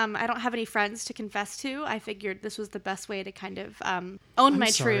 Again, I don't have any friends to confess to. I figured this was the best way to kind of own I'm my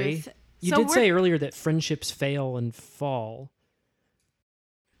sorry. truth. You So did we're- say earlier that friendships fail and fall.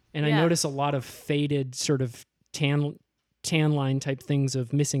 And I Yeah. notice a lot of faded sort of tan line type things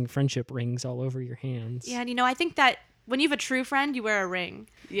of missing friendship rings all over your hands. Yeah, and you know, I think that when you have a true friend, you wear a ring.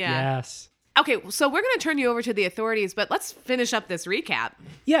 Yeah. Yes. Okay, so we're gonna turn you over to the authorities, but let's finish up this recap.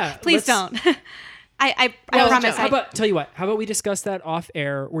 Yeah. Please let's- don't. I Well, promise. How about tell you what? How about we discuss that off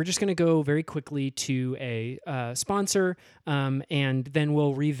air? We're just going to go very quickly to a sponsor, and then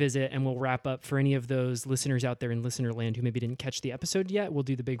we'll revisit and we'll wrap up for any of those listeners out there in listener land who maybe didn't catch the episode yet. We'll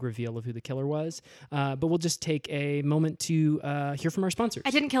do the big reveal of who the killer was, but we'll just take a moment to hear from our sponsors. I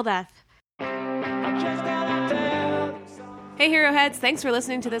didn't kill Beth. Hey, Hero Heads, thanks for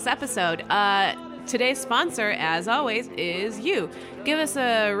listening to this episode. Today's sponsor, as always, is you. Give us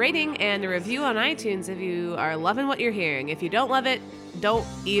a rating and a review on iTunes if you are loving what you're hearing. If you don't love it, don't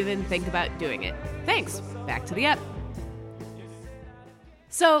even think about doing it. Thanks. Back to the ep.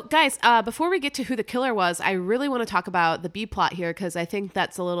 So, guys, before we get to who the killer was, I really want to talk about the B plot here because I think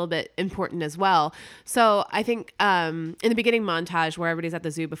that's a little bit important as well. So, I think in the beginning montage where everybody's at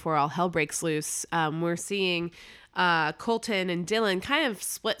the zoo before all hell breaks loose, we're seeing Colton and Dylan kind of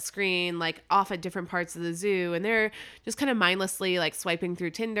split screen, like off at different parts of the zoo, and they're just kind of mindlessly like swiping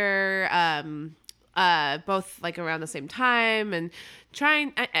through Tinder, both like around the same time and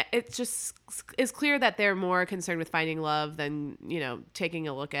trying. It just is clear that they're more concerned with finding love than, you know, taking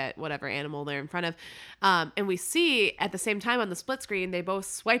a look at whatever animal they're in front of. And we see at the same time on the split screen, they both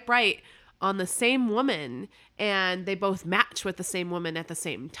swipe right on the same woman and they both match with the same woman at the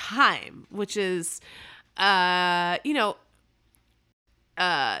same time, which is, you know,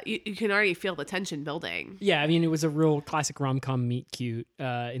 you can already feel the tension building. Yeah, I mean, it was a real classic rom-com meet cute.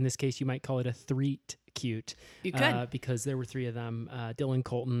 In this case, you might call it a threet cute. You could. Because there were three of them, Dylan,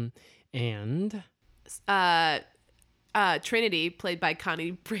 Colton, and... Trinity, played by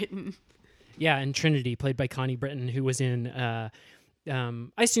Connie Britton. Yeah, and Trinity, played by Connie Britton, who was in... I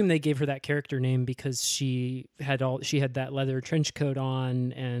assume they gave her that character name because she had that leather trench coat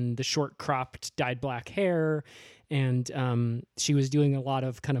on and the short cropped dyed black hair, and she was doing a lot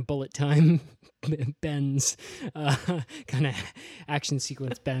of kind of bullet time bends, kind of action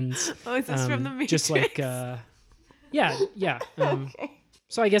sequence bends. Oh, is this from the Matrix? Just like yeah. Okay.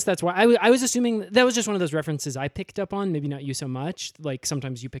 So I guess that's why I was assuming that was just one of those references I picked up on. Maybe not you so much. Like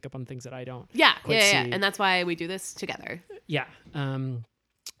sometimes you pick up on things that I don't. Yeah, quite yeah, see. and that's why we do this together. Yeah.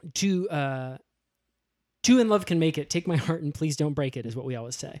 Two in love can make it. Take my heart and please don't break it is what we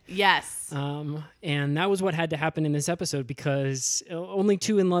always say. Yes. And that was what had to happen in this episode because only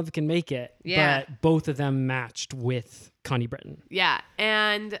two in love can make it. Yeah. But both of them matched with Connie Britton. Yeah.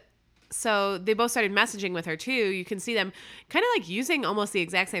 And so they both started messaging with her too. You can see them kind of like using almost the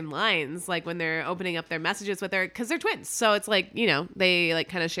exact same lines, like when they're opening up their messages with her, because they're twins. So it's like, you know, they like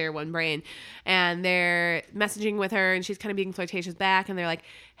kind of share one brain, and they're messaging with her, and she's kind of being flirtatious back. And they're like,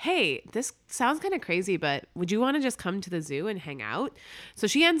 hey, this sounds kind of crazy, but would you want to just come to the zoo and hang out? So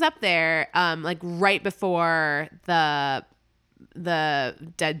she ends up there, like right before the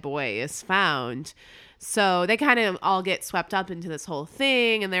dead boy is found. So they kind of all get swept up into this whole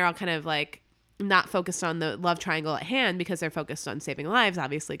thing, and they're all kind of like not focused on the love triangle at hand because they're focused on saving lives,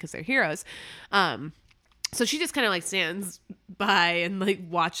 obviously, because they're heroes. So she just kind of like stands by and like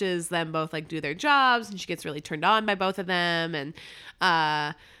watches them both like do their jobs, and she gets really turned on by both of them. And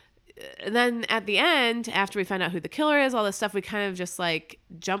then at the end, after we find out who the killer is, all this stuff, we kind of just like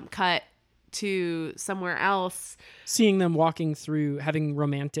jump cut to somewhere else. Seeing them walking through, having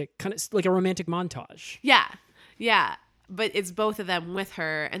romantic, kind of like a romantic montage. Yeah. Yeah. But it's both of them with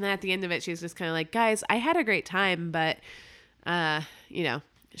her. And then at the end of it, she's just kind of like, guys, I had a great time, but, you know,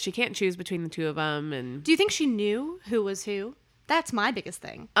 she can't choose between the two of them. And Do you think she knew who was who? That's my biggest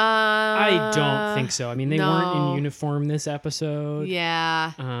thing. I don't think so. I mean, they weren't in uniform this episode.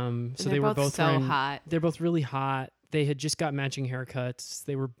 Yeah. So they were both so hot. They're both really hot. They had just got matching haircuts.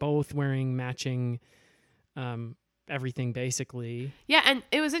 They were both wearing matching everything, basically. Yeah, and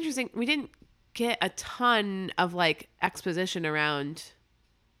it was interesting. We didn't get a ton of like exposition around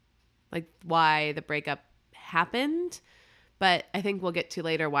like why the breakup happened, but I think we'll get to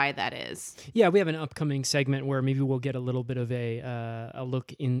later why that is. Yeah, we have an upcoming segment where maybe we'll get a little bit of a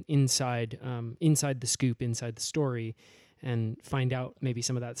look inside the scoop, inside the story, and find out maybe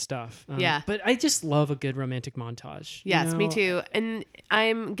some of that stuff. Yeah. But I just love a good romantic montage. Yes, me too. And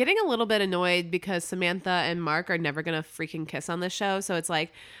I'm getting a little bit annoyed because Samantha and Mark are never going to freaking kiss on this show. So it's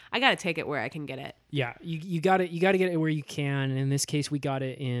like, I got to take it where I can get it. Yeah, you got to get it where you can. And in this case, we got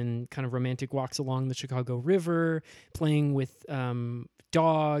it in kind of romantic walks along the Chicago River, playing with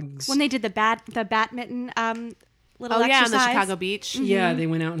dogs. When they did the badminton little on exercise. the Chicago beach. Mm-hmm. Yeah, they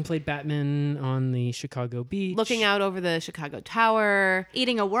went out and played badminton on the Chicago beach. Looking out over the Chicago Tower.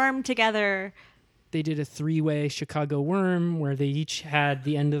 Eating a worm together. They did a 3-way Chicago worm where they each had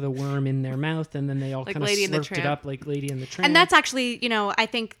the end of the worm in their mouth, and then they all Like kind of Lady and the slurped it Tramp. up like Lady and the Tramp. And that's actually, you know, I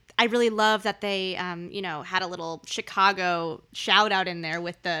think I really love that they, had a little Chicago shout out in there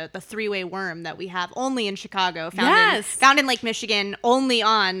with the 3-way worm that we have only in Chicago, found in Lake Michigan, only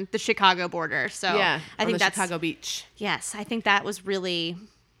on the Chicago border. So Yeah, I think that's Chicago beach. Yes, I think that was really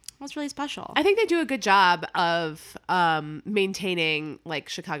special. I think they do a good job of maintaining like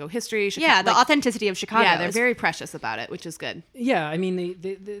Chicago history. The authenticity of Chicago. Yeah, they're very precious about it, which is good. Yeah, I mean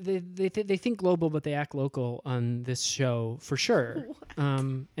they think global, but they act local on this show for sure.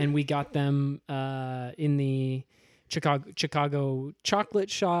 And we got them in the Chicago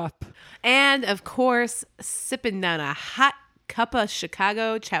chocolate shop, and of course, sipping down a hot cup of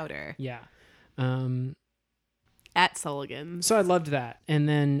Chicago chowder. Yeah. At Sullivan's. So I loved that. And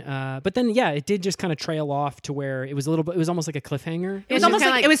then, but then, yeah, it did just kind of trail off to where it was it was almost like a cliffhanger. It was almost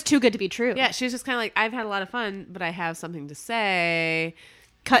like it was too good to be true. Yeah, she was just kind of like, I've had a lot of fun, but I have something to say.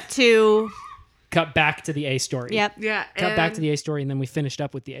 Cut back to the A story. Yep. Yeah. Cut back to the A story, and then we finished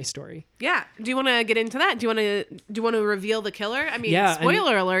up with the A story. Yeah. Do you want to get into that? Do you want to reveal the killer? I mean, Yeah,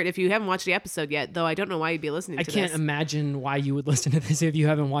 spoiler alert if you haven't watched the episode yet, though I don't know why you'd be listening to I this. can't imagine why you would listen to this if you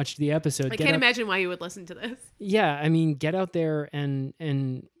haven't watched the episode. I can't imagine why you would listen to this. Yeah, I mean, get out there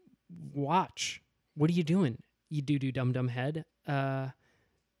and watch. What are you doing? You do dum head.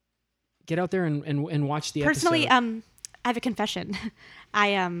 Get out there and watch the Personally, episode. I have a confession.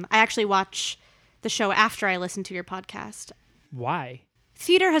 I actually watch the show after I listen to your podcast. Why?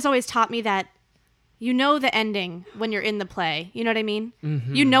 Theater has always taught me that you know the ending when you're in the play. You know what I mean?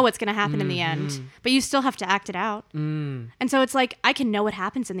 Mm-hmm. You know what's going to happen in the end, but you still have to act it out. Mm. And so it's like, I can know what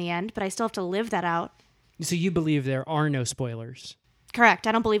happens in the end, but I still have to live that out. So you believe there are no spoilers? Correct.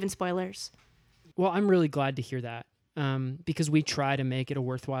 I don't believe in spoilers. Well, I'm really glad to hear that. Because we try to make it a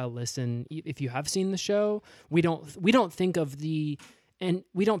worthwhile listen. If you have seen the show, we don't think of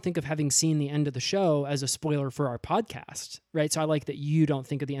having seen the end of the show as a spoiler for our podcast, right? So I like that you don't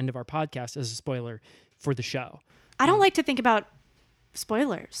think of the end of our podcast as a spoiler for the show. I don't like to think about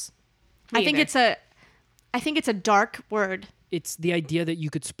spoilers. I think it's a dark word. It's the idea that you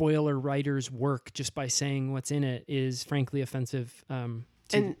could spoil a writer's work just by saying what's in it is frankly offensive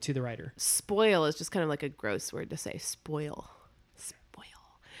to the writer. Spoil is just kind of like a gross word to say. Spoil.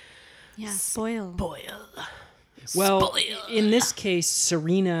 Yeah, spoil. Well, in this case,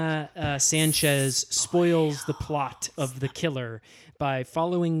 Serena Sanchez spoils the plot of The Killer by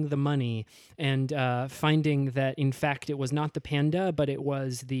following the money and finding that, in fact, it was not the panda, but it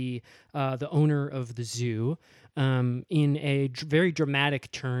was the owner of the zoo. In a very dramatic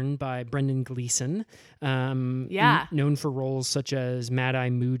turn by Brendan Gleeson, known for roles such as Mad Eye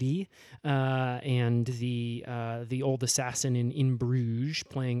Moody and the old assassin in Bruges,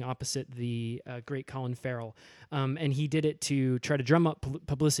 playing opposite the great Colin Farrell. And he did it to try to drum up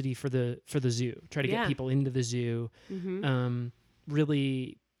publicity for the zoo, try to get people into the zoo.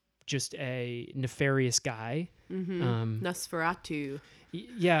 Really, just a nefarious guy. Nosferatu.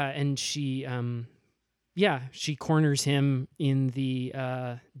 Yeah, and she. She corners him in the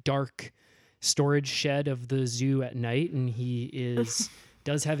dark storage shed of the zoo at night, and he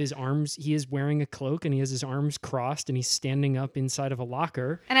does have his arms. He is wearing a cloak, and he has his arms crossed, and he's standing up inside of a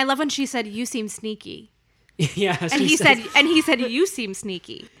locker. And I love when she said, "You seem sneaky." Yeah, and he said, "You seem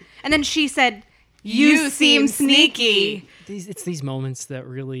sneaky," and then she said, "You seem sneaky." It's these moments that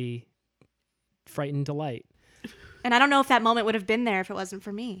really frighten delight. And I don't know if that moment would have been there if it wasn't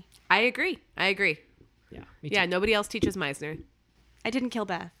for me. I agree. Yeah, me too. Yeah, nobody else teaches Meisner. I didn't kill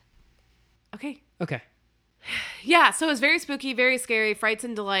Beth. Okay. Yeah, so it was very spooky, very scary, frights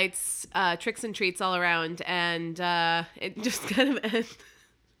and delights, tricks and treats all around, and it just kind of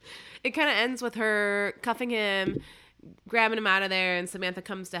ends with her cuffing him, grabbing him out of there, and Samantha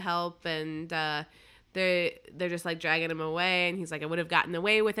comes to help, and they're just like dragging him away, and he's like, "I would have gotten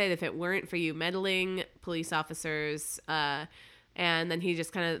away with it if it weren't for you meddling police officers." And then he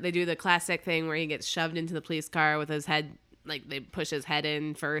just they do the classic thing where he gets shoved into the police car with his head, like they push his head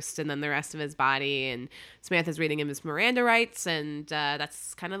in first and then the rest of his body. And Samantha's reading him his Miranda rights. And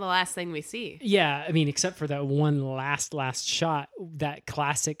that's kind of the last thing we see. Yeah. I mean, except for that one last shot, that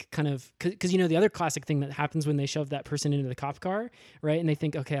classic kind of, because, the other classic thing that happens when they shove that person into the cop car, right? And they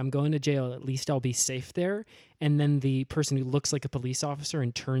think, okay, I'm going to jail. At least I'll be safe there. And then the person who looks like a police officer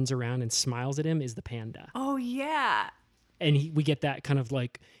and turns around and smiles at him is the panda. Oh, yeah. And we get that kind of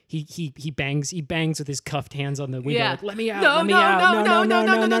like he bangs with his cuffed hands on the window, like, let me out, let me out, no.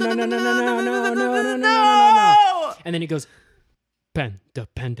 And then he goes, panda.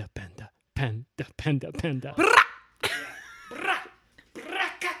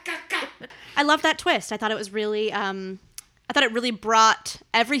 I love that twist. I thought it was really, I thought it really brought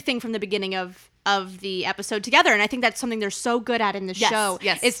everything from the beginning of the episode together, and I think that's something they're so good at in the show.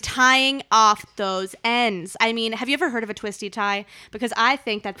 Yes, is tying off those ends. I mean, have you ever heard of a twisty tie? Because I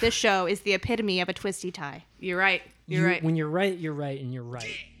think that this show is the epitome of a twisty tie. You're right. You're right. When you're right, you're right, and you're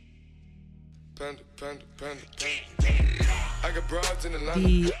right.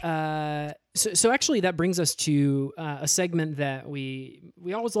 So actually that brings us to a segment that we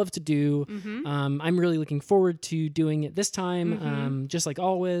always love to do. I'm really looking forward to doing it this time, just like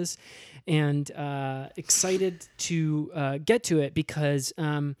always, and excited to get to it because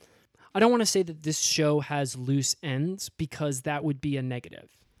I don't want to say that this show has loose ends because that would be a negative.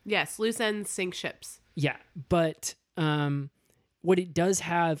 Yes, loose ends sink ships. Yeah, but what it does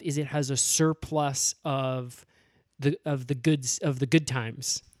have is it has a surplus of the good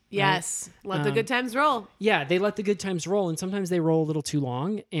times. Yes, right? Let the good times roll. Yeah, they let the good times roll, and sometimes they roll a little too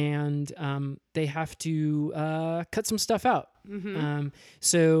long, and they have to cut some stuff out.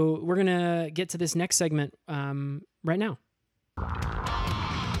 So we're gonna get to this next segment right now. Let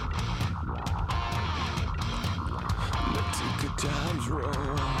the good times roll.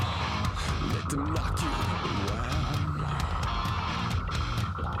 Let them knock you around.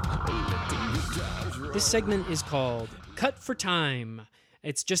 Let the good times roll. This segment is called Cut for Time.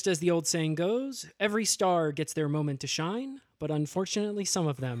 It's just as the old saying goes, every star gets their moment to shine, but unfortunately some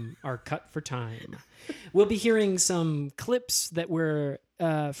of them are cut for time. We'll be hearing some clips that were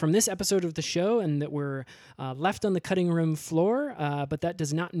from this episode of the show and that were left on the cutting room floor, but that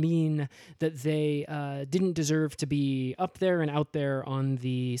does not mean that they didn't deserve to be up there and out there on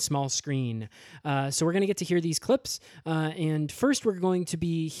the small screen. So we're going to get to hear these clips, and first we're going to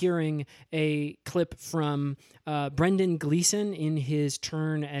be hearing a clip from Brendan Gleeson in his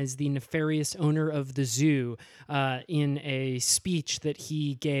turn as the nefarious owner of the zoo in a speech that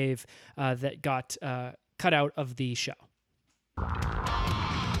he gave that got cut out of the show.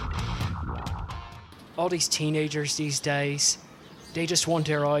 All these teenagers these days, they just want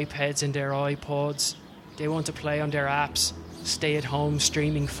their iPads and their iPods. They want to play on their apps, stay at home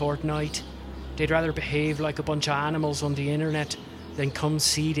streaming Fortnite. They'd rather behave like a bunch of animals on the internet than come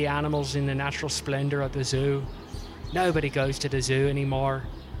see the animals in the natural splendor of the zoo. Nobody goes to the zoo anymore.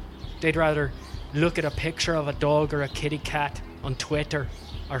 They'd rather look at a picture of a dog or a kitty cat on Twitter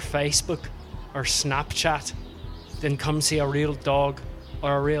or Facebook or Snapchat than come see a real dog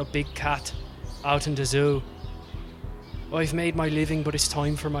or a real big cat out in the zoo. I've made my living, but it's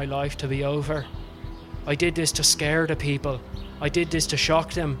time for my life to be over. I did this to scare the people. I did this to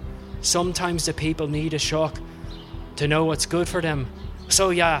shock them. Sometimes the people need a shock to know what's good for them.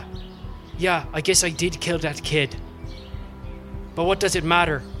 So yeah, I guess I did kill that kid. But what does it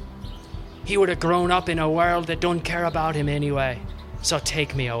matter? He would have grown up in a world that don't care about him anyway. So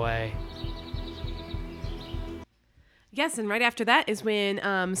take me away. Yes, and right after that is when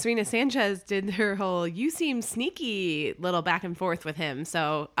Serena Sanchez did her whole "you seem sneaky" little back and forth with him.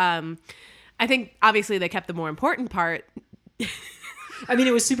 So I think obviously they kept the more important part. I mean,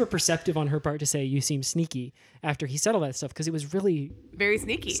 it was super perceptive on her part to say "you seem sneaky" after he said all that stuff, because it was really very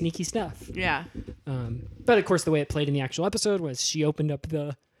sneaky stuff. Yeah. But of course, the way it played in the actual episode was she opened up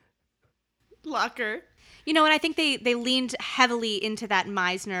the locker. You know, and I think they leaned heavily into that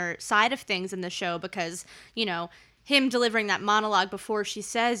Meisner side of things in the show because, you know, him delivering that monologue before she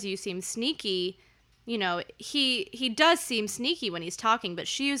says "you seem sneaky," you know, he does seem sneaky when he's talking, but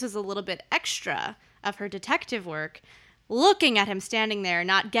she uses a little bit extra of her detective work, looking at him standing there,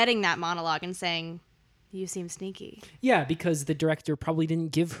 not getting that monologue and saying, "You seem sneaky." Yeah, because the director probably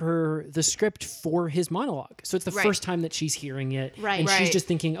didn't give her the script for his monologue. So it's the first time that she's hearing it. Right. And she's just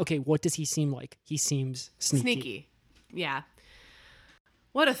thinking, okay, what does he seem like? He seems sneaky. Yeah.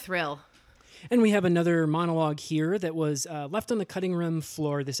 What a thrill. And we have another monologue here that was left on the cutting room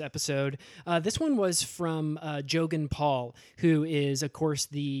floor this episode. This one was from Jogan Paul, who is, of course,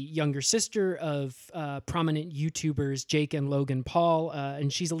 the younger sister of prominent YouTubers Jake and Logan Paul,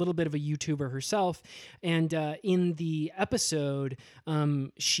 and she's a little bit of a YouTuber herself. And in the episode,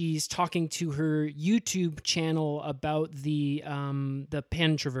 she's talking to her YouTube channel about the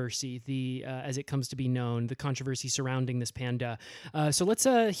pantroversy, as it comes to be known, the controversy surrounding this panda. So let's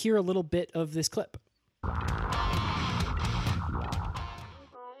hear a little bit of this clip.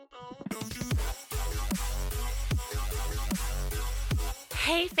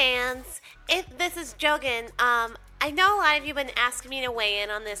 Hey fans, this is Jogan. I know a lot of you have been asking me to weigh in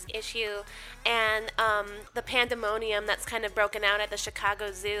on this issue and the pandemonium that's kind of broken out at the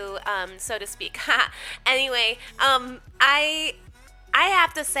Chicago Zoo, so to speak. Anyway, I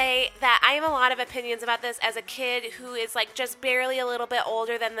have to say that I have a lot of opinions about this as a kid who is like just barely a little bit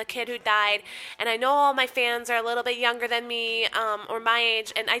older than the kid who died, and I know all my fans are a little bit younger than me or my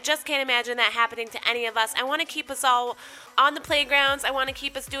age, and I just can't imagine that happening to any of us. I want to keep us all on the playgrounds. I want to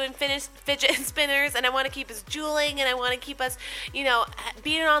keep us doing fidget spinners, and I want to keep us juuling, and I want to keep us, you know,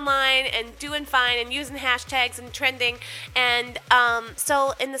 being online and doing fine and using hashtags and trending. And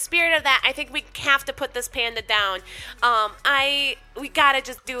so in the spirit of that, I think we have to put this panda down. We gotta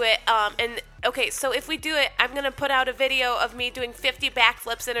just do it. And okay, so if we do it, I'm gonna put out a video of me doing 50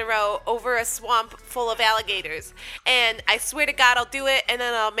 backflips in a row over a swamp full of alligators. And I swear to God, I'll do it, and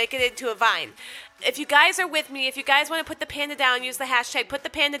then I'll make it into a vine. If you guys are with me, if you guys want to put the panda down, use the hashtag put the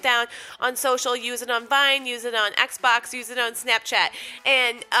panda down on social, use it on Vine, use it on Xbox, use it on Snapchat.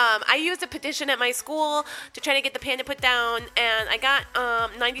 And I used a petition at my school to try to get the panda put down, and I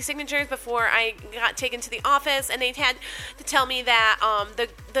got 90 signatures before I got taken to the office, and they had to tell me that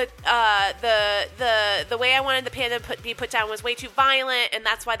the way I wanted the panda be put down was way too violent, and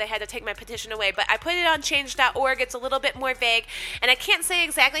that's why they had to take my petition away. But I put it on change.org. It's a little bit more vague, and I can't say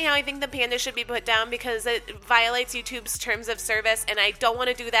exactly how I think the panda should be put down because it violates YouTube's terms of service, and I don't want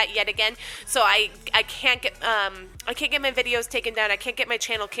to do that yet again. So I can't get my videos taken down. I can't get my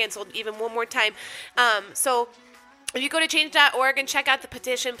channel canceled even one more time. So if you go to change.org and check out the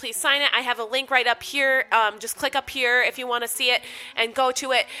petition, please sign it. I have a link right up here. Just click up here if you want to see it and go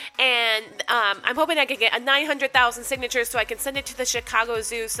to it. And I'm hoping I can get 900,000 signatures so I can send it to the Chicago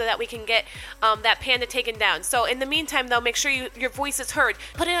Zoo so that we can get that panda taken down. So in the meantime, though, make sure your voice is heard.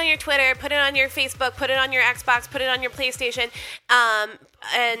 Put it on your Twitter, put it on your Facebook, put it on your Xbox, put it on your PlayStation,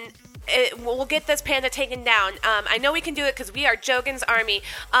 and we'll get this panda taken down. I know we can do it because we are Jogan's Army.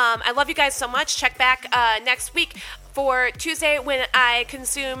 I love you guys so much. Check back next week for Tuesday when I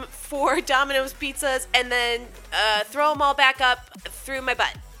consume 4 Domino's pizzas and then throw them all back up through my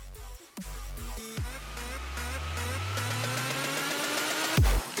butt.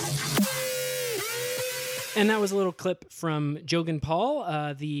 And that was a little clip from Jogan Paul,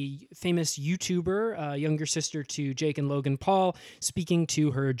 the famous YouTuber, younger sister to Jake and Logan Paul, speaking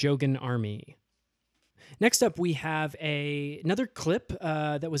to her Jogan Army. Next up, we have another clip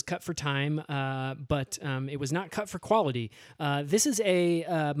that was cut for time, but it was not cut for quality. This is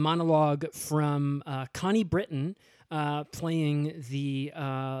a monologue from Connie Britton playing the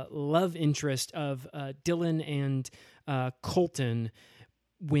love interest of Dylan and Colton,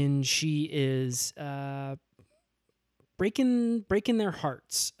 when she is breaking their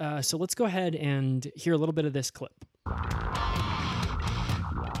hearts. So let's go ahead and hear a little bit of this clip.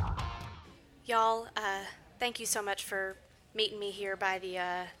 Y'all, thank you so much for meeting me here by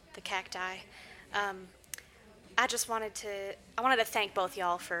the cacti. I wanted to thank both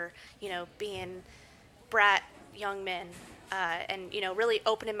y'all for, being bright young men, and, really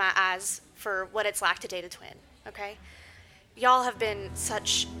opening my eyes for what it's like to date a twin, okay? Y'all have been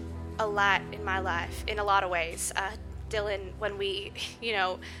such a light in my life in a lot of ways. Dylan, when we,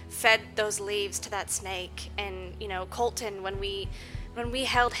 fed those leaves to that snake, and, Colton, when we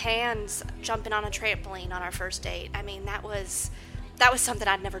held hands jumping on a trampoline on our first date. I mean, that was something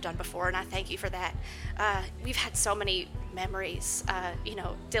I'd never done before, and I thank you for that. We've had so many memories.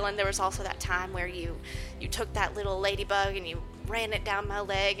 Dylan, there was also that time where you took that little ladybug and you ran it down my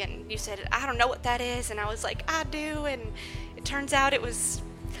leg, and you said, I don't know what that is, and I was like, I do, and it turns out it was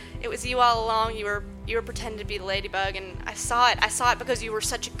you all along. You were pretending to be the ladybug, and I saw it because you were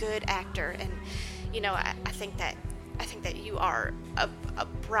such a good actor, and I think that you are a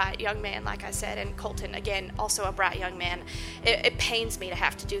bright young man, like I said, and Colton, again, also a bright young man. It pains me to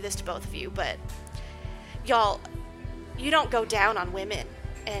have to do this to both of you, but y'all, you don't go down on women,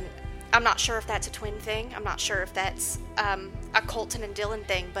 and I'm not sure if that's a twin thing. I'm not sure if that's a Colton and Dylan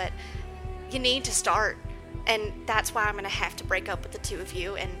thing, but you need to start, and that's why I'm going to have to break up with the two of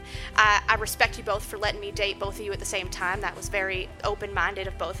you, and I respect you both for letting me date both of you at the same time. That was very open-minded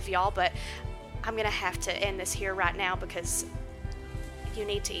of both of y'all, but I'm going to have to end this here right now because you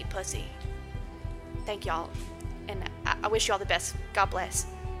need to eat pussy. Thank y'all, and I wish you all the best. God bless.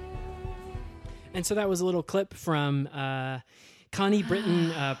 And so that was a little clip from Connie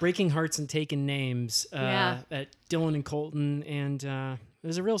Britton breaking hearts and taking names at Dylan and Colton, and it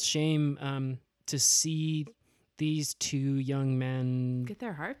was a real shame to see these two young men get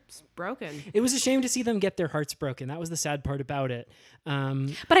their hearts broken. It was a shame to see them get their hearts broken. That was the sad part about it.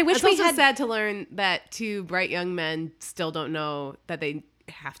 But I wish it's sad to learn that two bright young men still don't know that they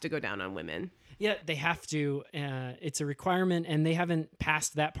have to go down on women. Yeah, they have to. It's a requirement, and they haven't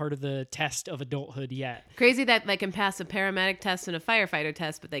passed that part of the test of adulthood yet. Crazy that they can pass a paramedic test and a firefighter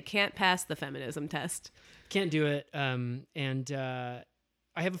test, but they can't pass the feminism test. Can't do it. And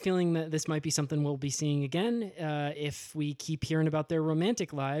I have a feeling that this might be something we'll be seeing again. If we keep hearing about their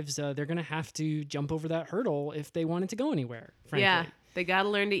romantic lives, they're going to have to jump over that hurdle if they wanted to go anywhere, frankly. Yeah, they got to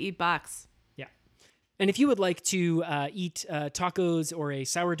learn to eat box. Yeah. And if you would like to eat tacos or a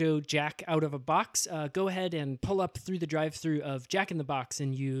sourdough jack out of a box, go ahead and pull up through the drive-thru of Jack in the Box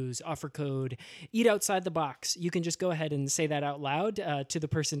and use offer code Eat Outside the Box. You can just go ahead and say that out loud to the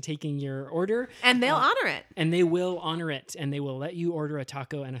person taking your order. And they'll honor it. And they will honor it. And they will let you order a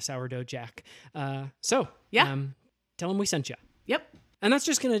taco and a sourdough jack. Tell them we sent you. Yep. And that's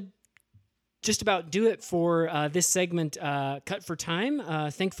just going to just about do it for this segment, Cut for Time.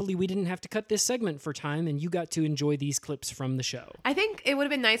 Thankfully, we didn't have to cut this segment for time, and you got to enjoy these clips from the show. I think it would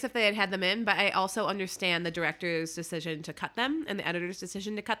have been nice if they had had them in, but I also understand the director's decision to cut them and the editor's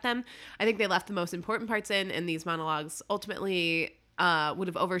decision to cut them. I think they left the most important parts in, and these monologues ultimately would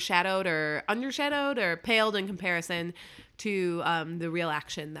have overshadowed or undershadowed or paled in comparison to the real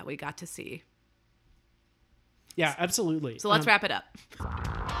action that we got to see. Yeah, absolutely. So let's wrap it up.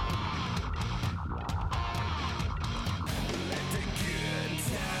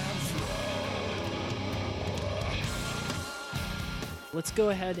 Let's go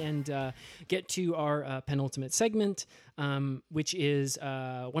ahead and get to our penultimate segment, which is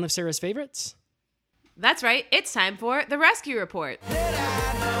one of Sarah's favorites. That's right. It's time for the Rescue Report.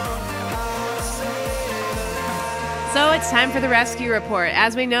 So it's time for the Rescue Report.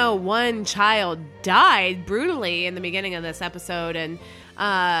 As we know, one child died brutally in the beginning of this episode, and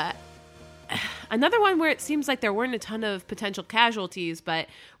another one where it seems like there weren't a ton of potential casualties, but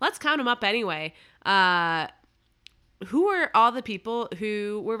let's count them up anyway. Who were all the people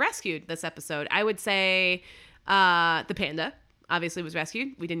who were rescued this episode? I would say the panda obviously was rescued.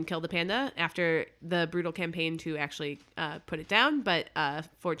 We didn't kill the panda after the brutal campaign to actually put it down, but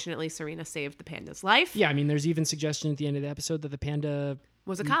fortunately Serena saved the panda's life. Yeah, I mean, there's even suggestion at the end of the episode that the panda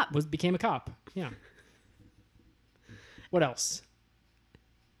was a cop. Became a cop. Yeah. What else?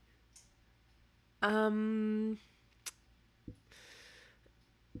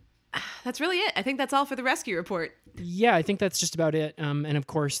 That's really it. I think that's all for the Rescue Report. Yeah, I think that's just about it. And of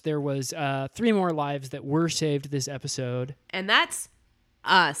course, there was 3 more lives that were saved this episode. And that's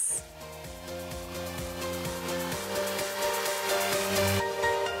us.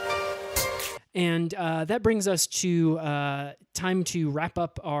 And that brings us to time to wrap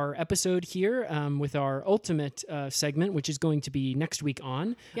up our episode here with our ultimate segment, which is going to be next week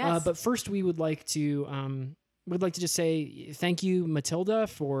on. Yes. But first, we would like to just say thank you, Matilda,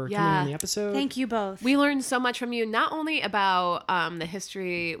 for coming on the episode. Thank you both. We learned so much from you, not only about the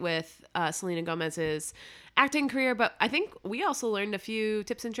history with Selena Gomez's acting career, but I think we also learned a few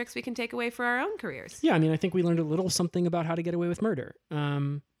tips and tricks we can take away for our own careers. Yeah, I mean, I think we learned a little something about how to get away with murder.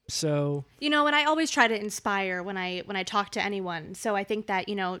 So and I always try to inspire when I talk to anyone. So I think that,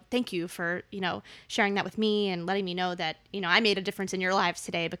 thank you for, sharing that with me and letting me know that, I made a difference in your lives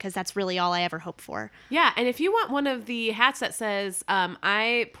today, because that's really all I ever hope for. Yeah. And if you want one of the hats that says,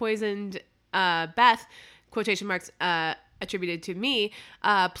 I poisoned Beth, quotation marks, attributed to me,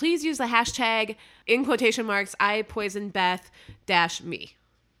 please use the hashtag in quotation marks, I poisoned Beth -me.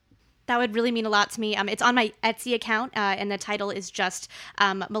 That would really mean a lot to me. It's on my Etsy account, and the title is just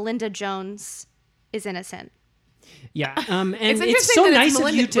Melinda Jones is innocent. Yeah, and it's it's so that nice it's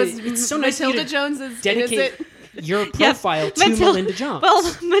of you Melinda- to. It's so nice of you Matilda to Jones is dedicate innocent. your profile to Melinda Jones. Well,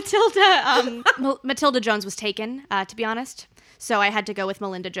 Matilda Jones was taken, to be honest. So I had to go with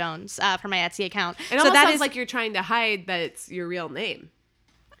Melinda Jones for my Etsy account. It so almost that sounds is like you're trying to hide that it's your real name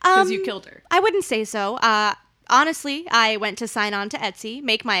because you killed her. I wouldn't say so. Honestly, I went to sign on to Etsy,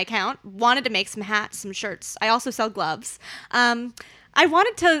 make my account, wanted to make some hats, some shirts. I also sell gloves. I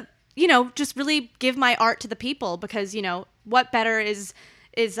wanted to, just really give my art to the people, because, what better is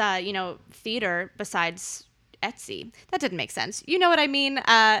theater besides Etsy? That didn't make sense. You know what I mean?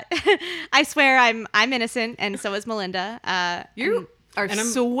 I swear I'm innocent, and so is Melinda. You are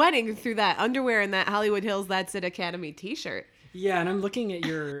sweating through that underwear and that Hollywood Hills That's It Academy t-shirt. Yeah, and I'm looking at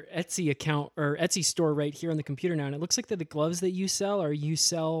your Etsy account or Etsy store right here on the computer now, and it looks like that the gloves that you sell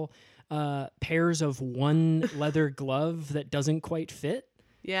pairs of one leather glove that doesn't quite fit.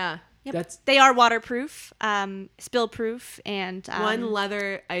 Yeah. Yep. They are waterproof, spill proof, and one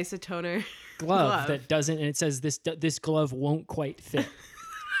leather isotoner glove that doesn't, and it says this glove won't quite fit.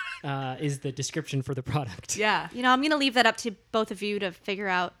 Is the description for the product. Yeah. I'm going to leave that up to both of you to figure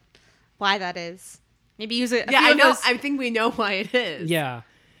out why that is. Maybe use it. Yeah, I know. I think we know why it is. Yeah.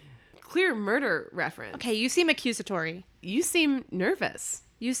 Clear murder reference. Okay, you seem accusatory. You seem nervous.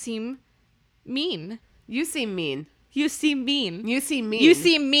 You seem mean. You seem mean. You seem mean. You seem mean. You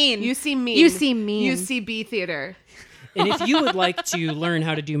seem mean. You seem mean. You seem mean. UCB Theater. And if you would like to learn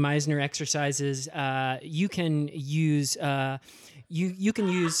how to do Meisner exercises, you can use you can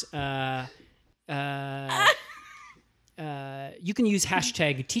use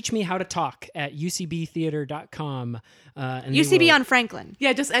hashtag Teach Me How to Talk at ucbtheater.com. And UCB on Franklin.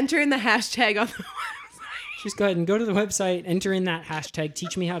 Yeah, just enter in the hashtag on the website. Just go ahead and go to the website, enter in that hashtag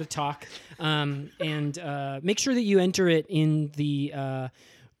Teach Me How to Talk, and make sure that you enter it in the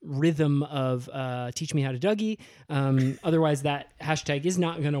rhythm of Teach Me How to Dougie. Otherwise, that hashtag is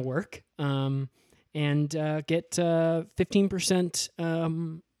not going to work. And get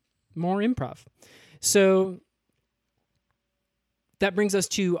 15% more improv. So that brings us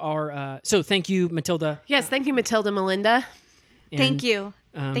to our... so thank you, Matilda. Yes, thank you, Matilda, Melinda. And, thank you.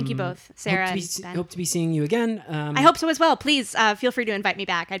 Thank you both, Sarah and Ben. Hope to be seeing you again. I hope so as well. Please feel free to invite me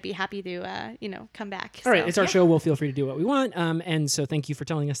back. I'd be happy to, come back. All right, it's our show. We'll feel free to do what we want. And so thank you for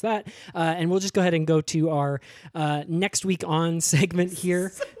telling us that. And we'll just go ahead and go to our next week on segment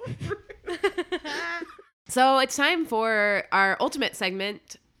here. So it's time for our ultimate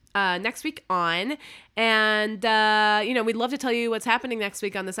segment, next week on. And, we'd love to tell you what's happening next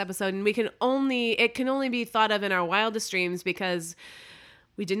week on this episode. And it can only be thought of in our wildest dreams, because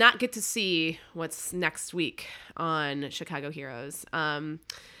we did not get to see what's next week on Chicago Heroes.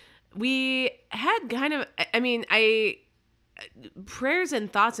 We had kind of, prayers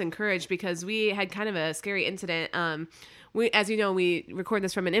and thoughts and courage, because we had kind of a scary incident. As you know, we record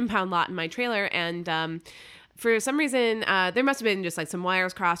this from an impound lot in my trailer, and for some reason, there must have been just like some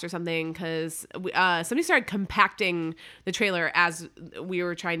wires crossed or something, because somebody started compacting the trailer as we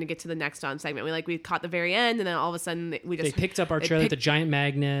were trying to get to the next on segment. We caught the very end, and then all of a sudden they picked up our trailer with a giant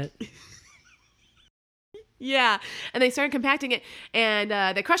magnet. Yeah, and they started compacting it, and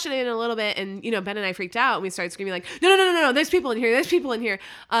they crushed it in a little bit, and Ben and I freaked out, and we started screaming like, no, there's people in here,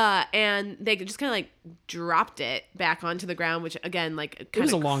 and they just kind of like dropped it back onto the ground, which again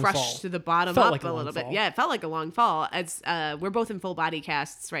kind of crushed to the bottom up a little bit. Yeah, it felt like a long fall. As we're both in full body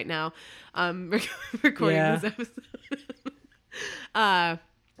casts right now, recording this episode.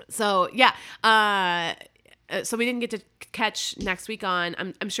 So we didn't get to catch next week on.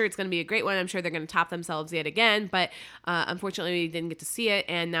 I'm sure it's going to be a great one. I'm sure they're going to top themselves yet again, but unfortunately we didn't get to see it,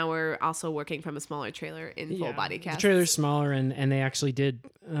 and now we're also working from a smaller trailer in full body cast. The trailer's smaller, and they actually did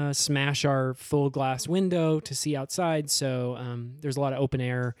smash our full glass window to see outside, so there's a lot of open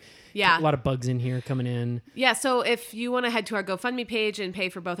air. Yeah. A lot of bugs in here coming in. Yeah, so if you want to head to our GoFundMe page and pay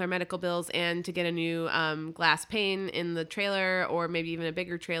for both our medical bills and to get a new glass pane in the trailer, or maybe even a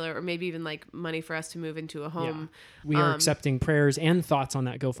bigger trailer, or maybe even like money for us to move into a home. Yeah. We are accepting prayers and thoughts on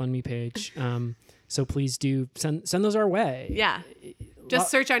that GoFundMe page. So please do send those our way. Yeah. Just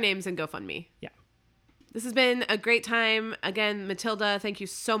search our names in GoFundMe. Yeah. This has been a great time. Again, Matilda, thank you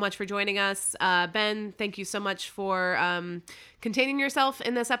so much for joining us. Ben, thank you so much for containing yourself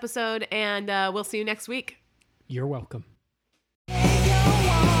in this episode, and we'll see you next week. You're welcome.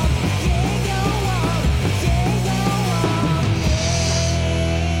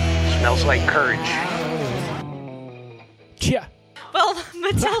 Smells like courage. Yeah. Well,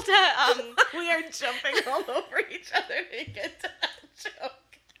 Matilda, we are jumping all over each other to get to that joke.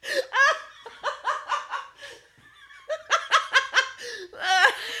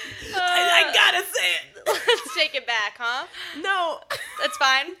 I gotta say it. let's take it back, huh? No. That's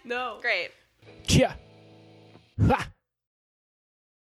fine? No. Great.